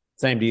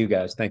 Same to you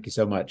guys. Thank you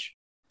so much.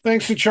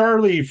 Thanks to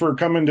Charlie for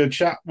coming to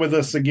chat with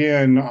us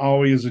again.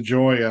 Always a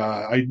joy.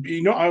 I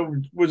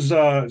was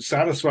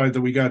satisfied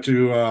that we got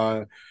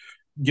to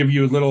give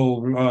you a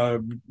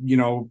little,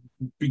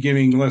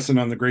 beginning lesson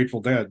on the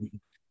Grateful Dead.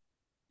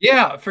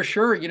 Yeah, for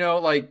sure.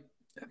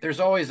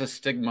 There's always a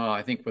stigma,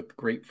 I think, with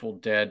Grateful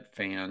Dead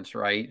fans,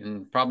 right?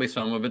 And probably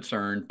some of it's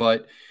earned.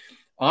 But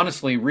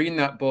honestly, reading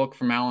that book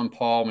from Alan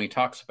Paul, when he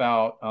talks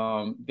about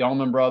the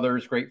Allman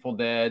Brothers, Grateful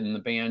Dead, and the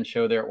band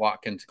show there at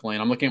Watkins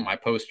Glen, I'm looking at my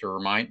poster.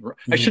 I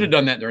should have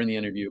done that during the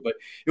interview, but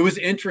it was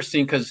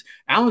interesting because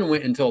Alan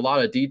went into a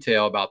lot of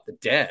detail about the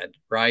Dead,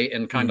 right?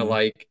 And kind of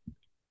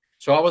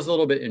so I was a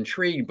little bit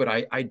intrigued, but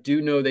I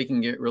do know they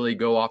can really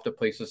go off to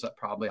places that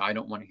probably I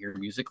don't want to hear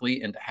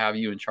musically, and to have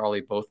you and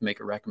Charlie both make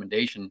a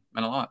recommendation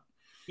meant a lot.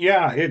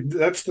 Yeah,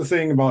 that's the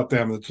thing about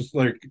them. It's just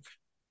like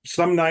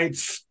some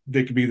nights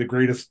they could be the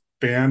greatest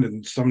band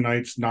and some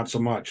nights not so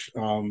much.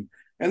 And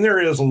there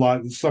is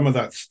some of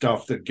that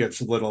stuff that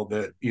gets a little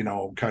bit,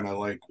 kind of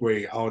like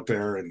way out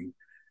there. And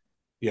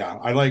yeah,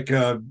 I like,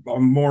 I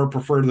more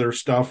prefer their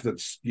stuff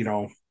that's,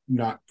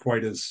 not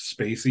quite as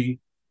spacey.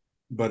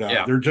 But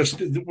they're just,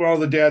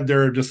 the Dead,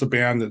 they're just a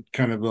band that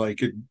kind of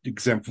like it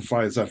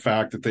exemplifies that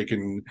fact that they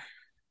can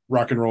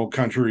rock and roll,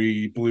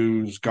 country,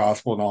 blues,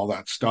 gospel, and all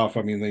that stuff.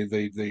 I mean,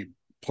 they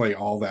play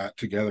all that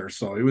together.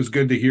 So it was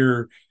good to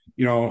hear,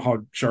 how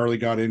Charlie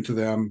got into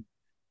them.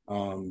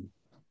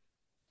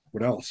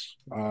 What else?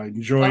 I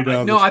enjoyed.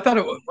 I thought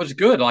it was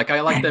good. Like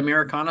I like the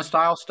Americana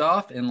style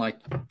stuff, and like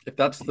if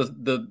that's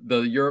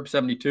the Europe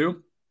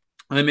 72,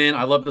 I mean,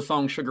 I love the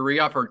song Sugaree.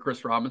 I've heard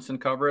Chris Robinson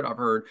cover it. I've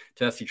heard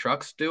Tessie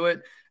Trucks do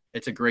it.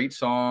 It's a great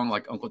song,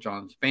 like Uncle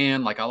John's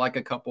Band. Like I like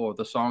a couple of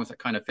the songs that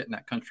kind of fit in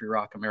that country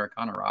rock,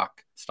 Americana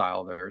rock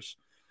style of theirs.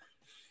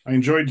 I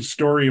enjoyed the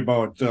story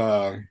about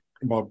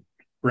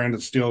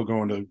Brandon Steele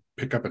going to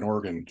pick up an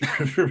organ.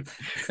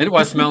 It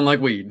was smelling like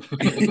weed.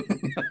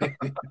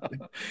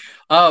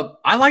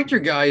 I liked your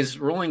guys'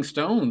 Rolling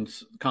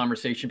Stones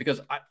conversation because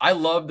I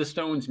love the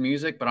Stones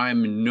music, but I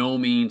am in no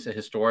means a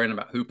historian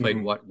about who played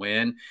what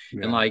when.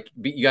 Yeah. And like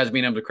you guys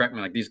being able to correct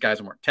me, like these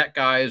guys weren't tech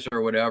guys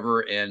or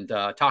whatever. And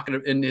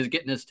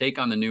getting his take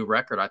on the new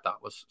record, I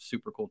thought was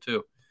super cool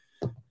too.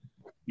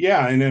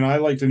 Yeah, and then I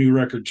like the new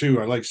record too.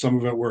 I like some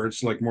of it where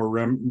it's like more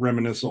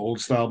reminiscent old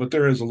style, but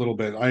there is a little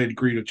bit. I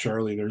agree to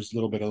Charlie. There's a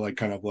little bit of like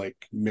kind of like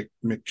Mick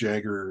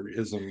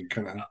Jagger-ism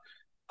kind of.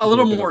 A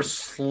little more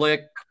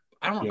slick.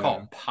 I don't want to call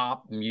it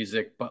pop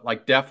music, but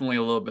like definitely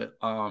a little bit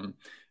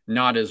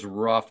not as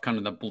rough, kind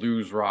of the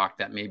blues rock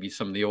that maybe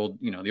some of the old,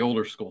 the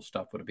older school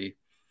stuff would be.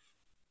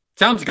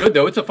 Sounds good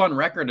though. It's a fun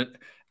record.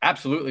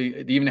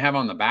 Absolutely, to even have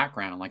on the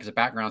background, like as a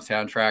background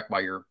soundtrack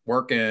while you're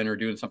working or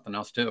doing something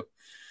else too.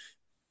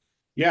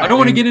 Yeah, I don't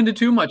want to get into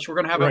too much. We're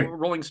going to have right. a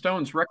Rolling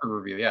Stones record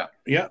review. Yeah.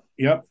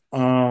 Yep.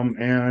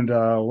 And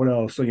what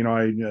else? So,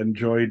 I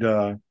enjoyed,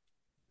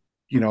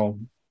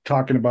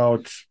 talking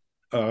about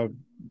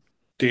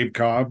Dave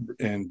Cobb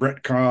and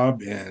Brett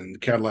Cobb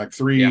and Cadillac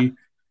 3. Yeah.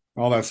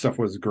 All that stuff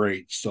was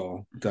great.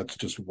 So that's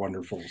just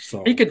wonderful.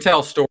 So he could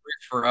tell stories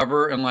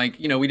forever. And like,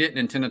 we didn't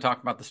intend to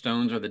talk about the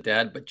Stones or the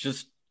Dead, but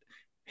just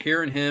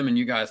hearing him and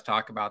you guys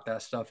talk about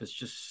that stuff is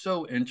just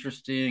so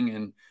interesting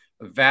and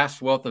a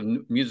vast wealth of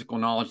musical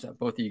knowledge that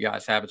both of you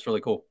guys have. It's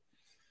really cool.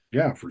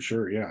 Yeah, for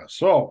sure. Yeah.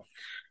 So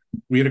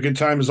we had a good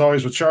time as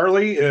always with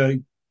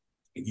Charlie.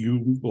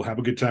 You will have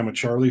a good time with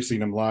Charlie,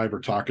 seeing him live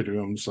or talking to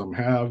him. Some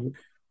have,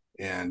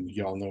 and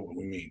y'all know what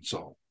we mean.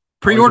 So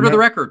pre-order the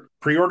record,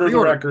 pre-order the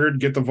record,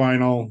 get the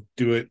vinyl,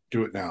 do it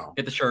now.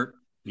 Get the shirt.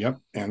 Yep.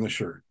 And the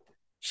shirt.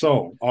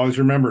 So always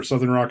remember,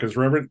 Southern Rock is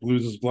reverent,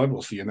 blues is blood.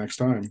 We'll see you next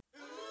time.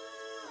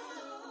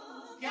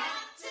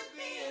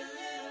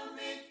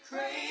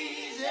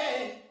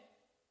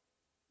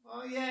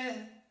 Yeah.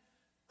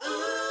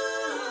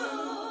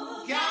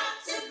 Ooh, got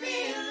to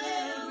be a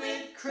little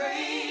bit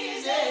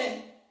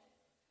crazy.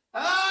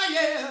 Oh,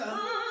 yeah.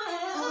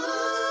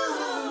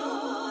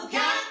 Ooh,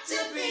 got to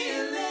be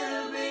a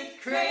little bit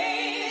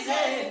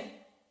crazy.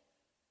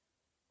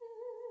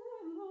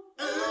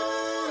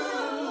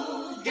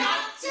 Ooh,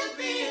 got to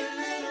be a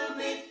little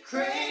bit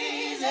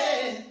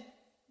crazy.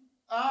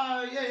 Oh,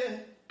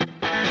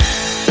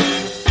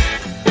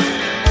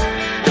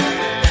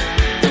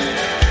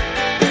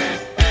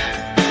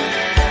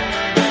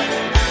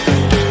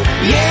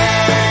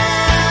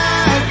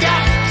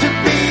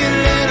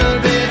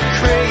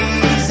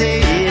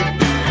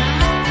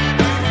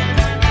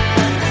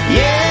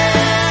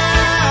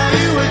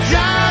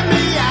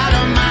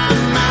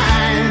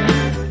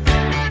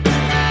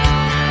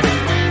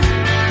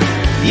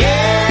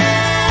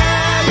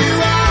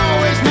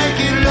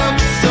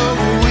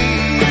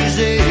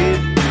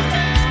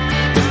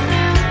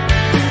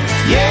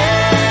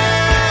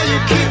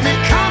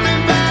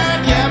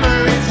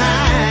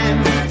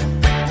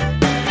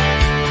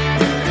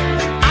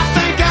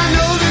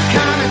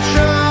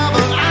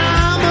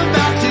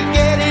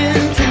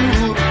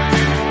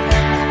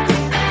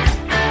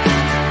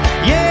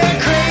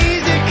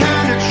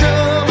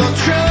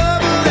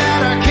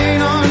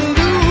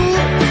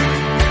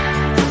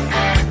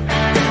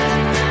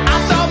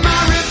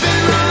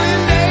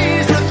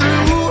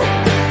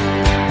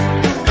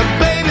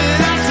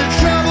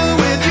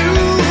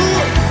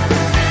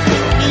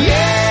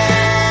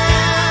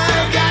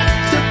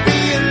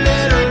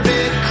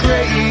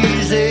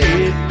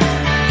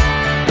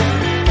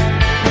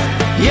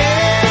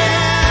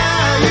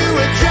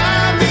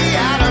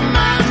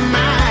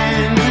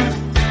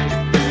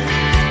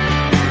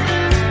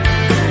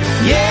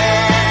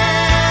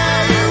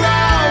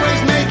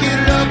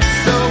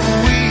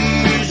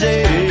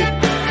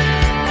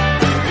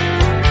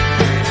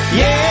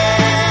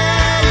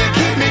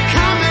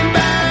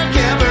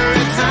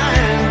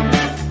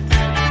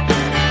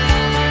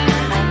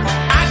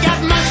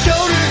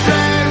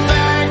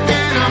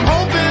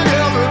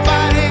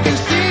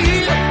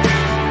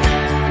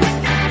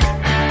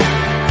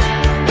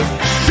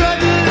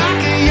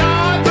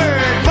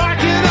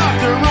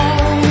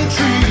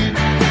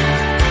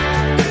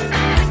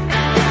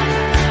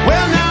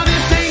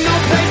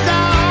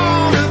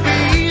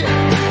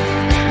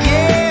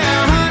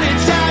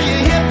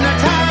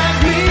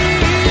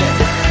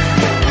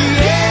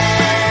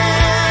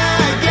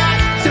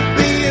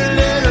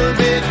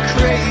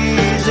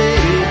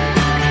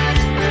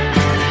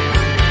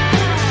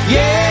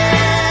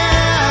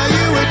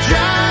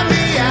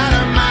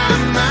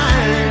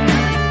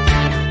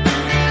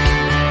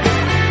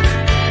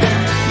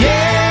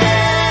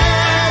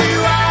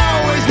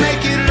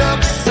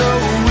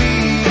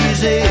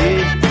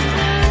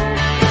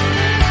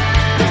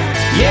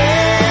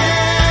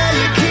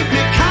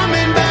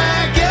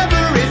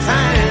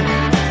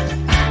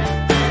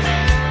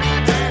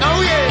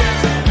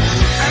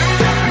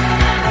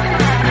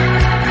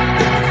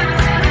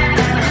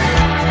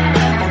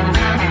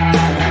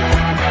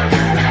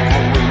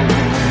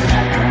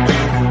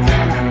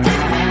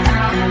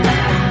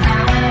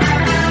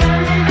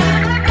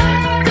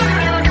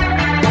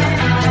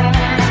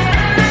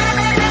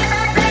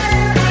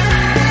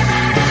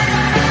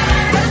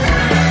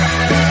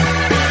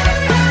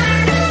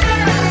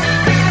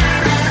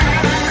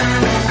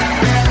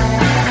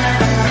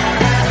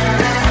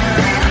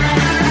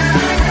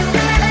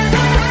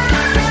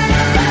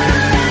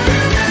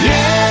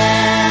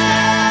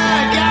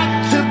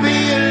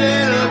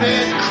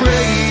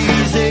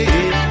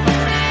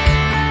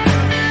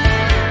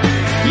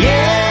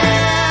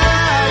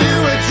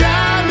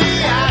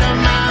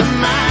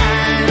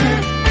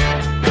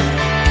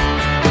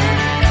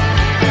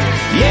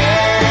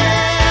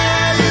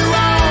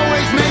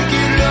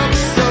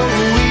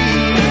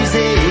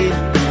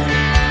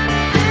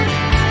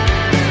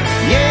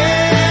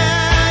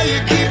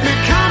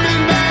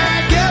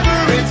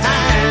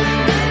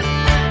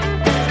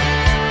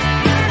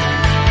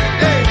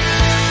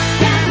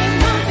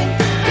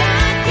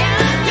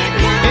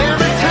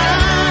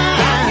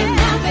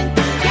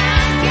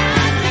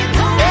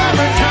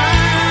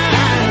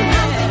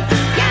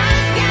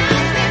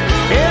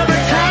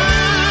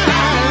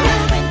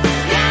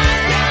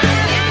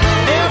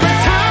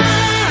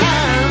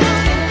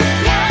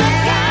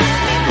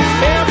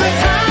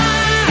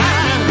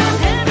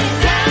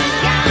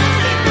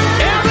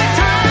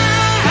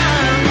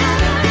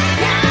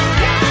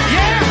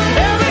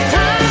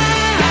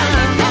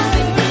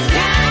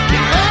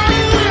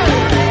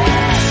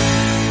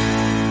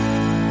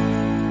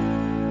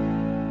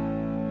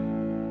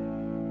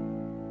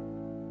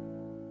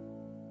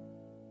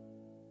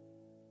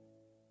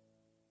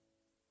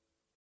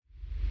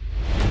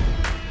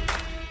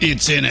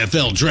 It's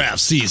NFL draft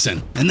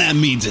season, and that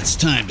means it's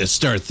time to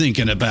start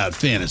thinking about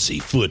fantasy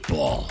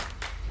football.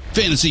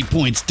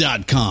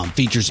 FantasyPoints.com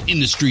features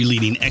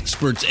industry-leading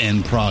experts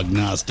and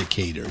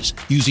prognosticators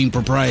using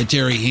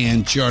proprietary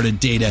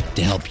hand-charted data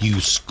to help you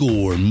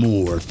score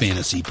more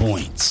fantasy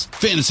points.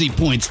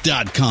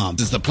 FantasyPoints.com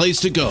is the place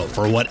to go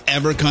for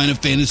whatever kind of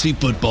fantasy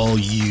football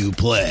you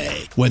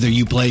play. Whether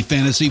you play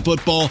fantasy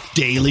football,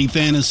 daily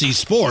fantasy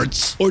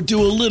sports, or do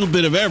a little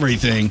bit of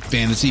everything,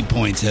 Fantasy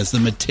Points has the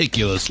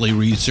meticulously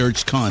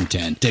researched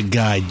content to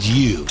guide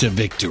you to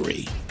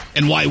victory.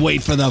 And why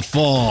wait for the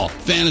fall?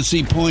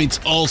 Fantasy Points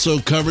also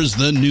covers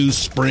the new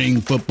spring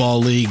football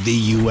league,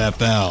 the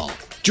UFL.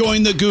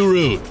 Join the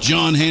guru,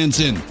 John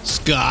Hansen,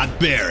 Scott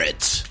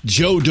Barrett,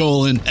 Joe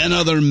Dolan, and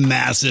other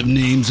massive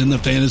names in the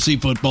fantasy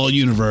football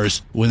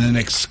universe with an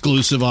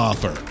exclusive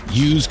offer.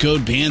 Use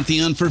code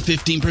Pantheon for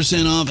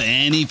 15% off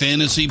any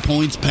Fantasy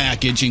Points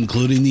package,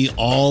 including the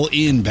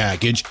all-in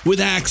package,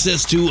 with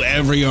access to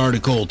every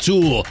article,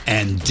 tool,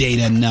 and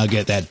data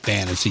nugget that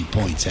Fantasy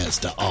Points has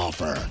to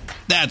offer.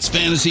 That's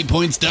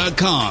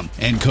FantasyPoints.com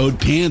and code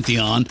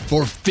Pantheon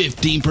for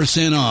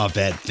 15% off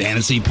at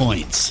Fantasy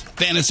Points.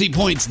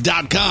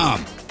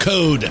 FantasyPoints.com,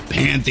 code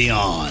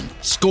Pantheon.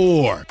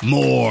 Score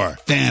more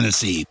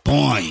fantasy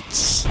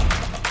points.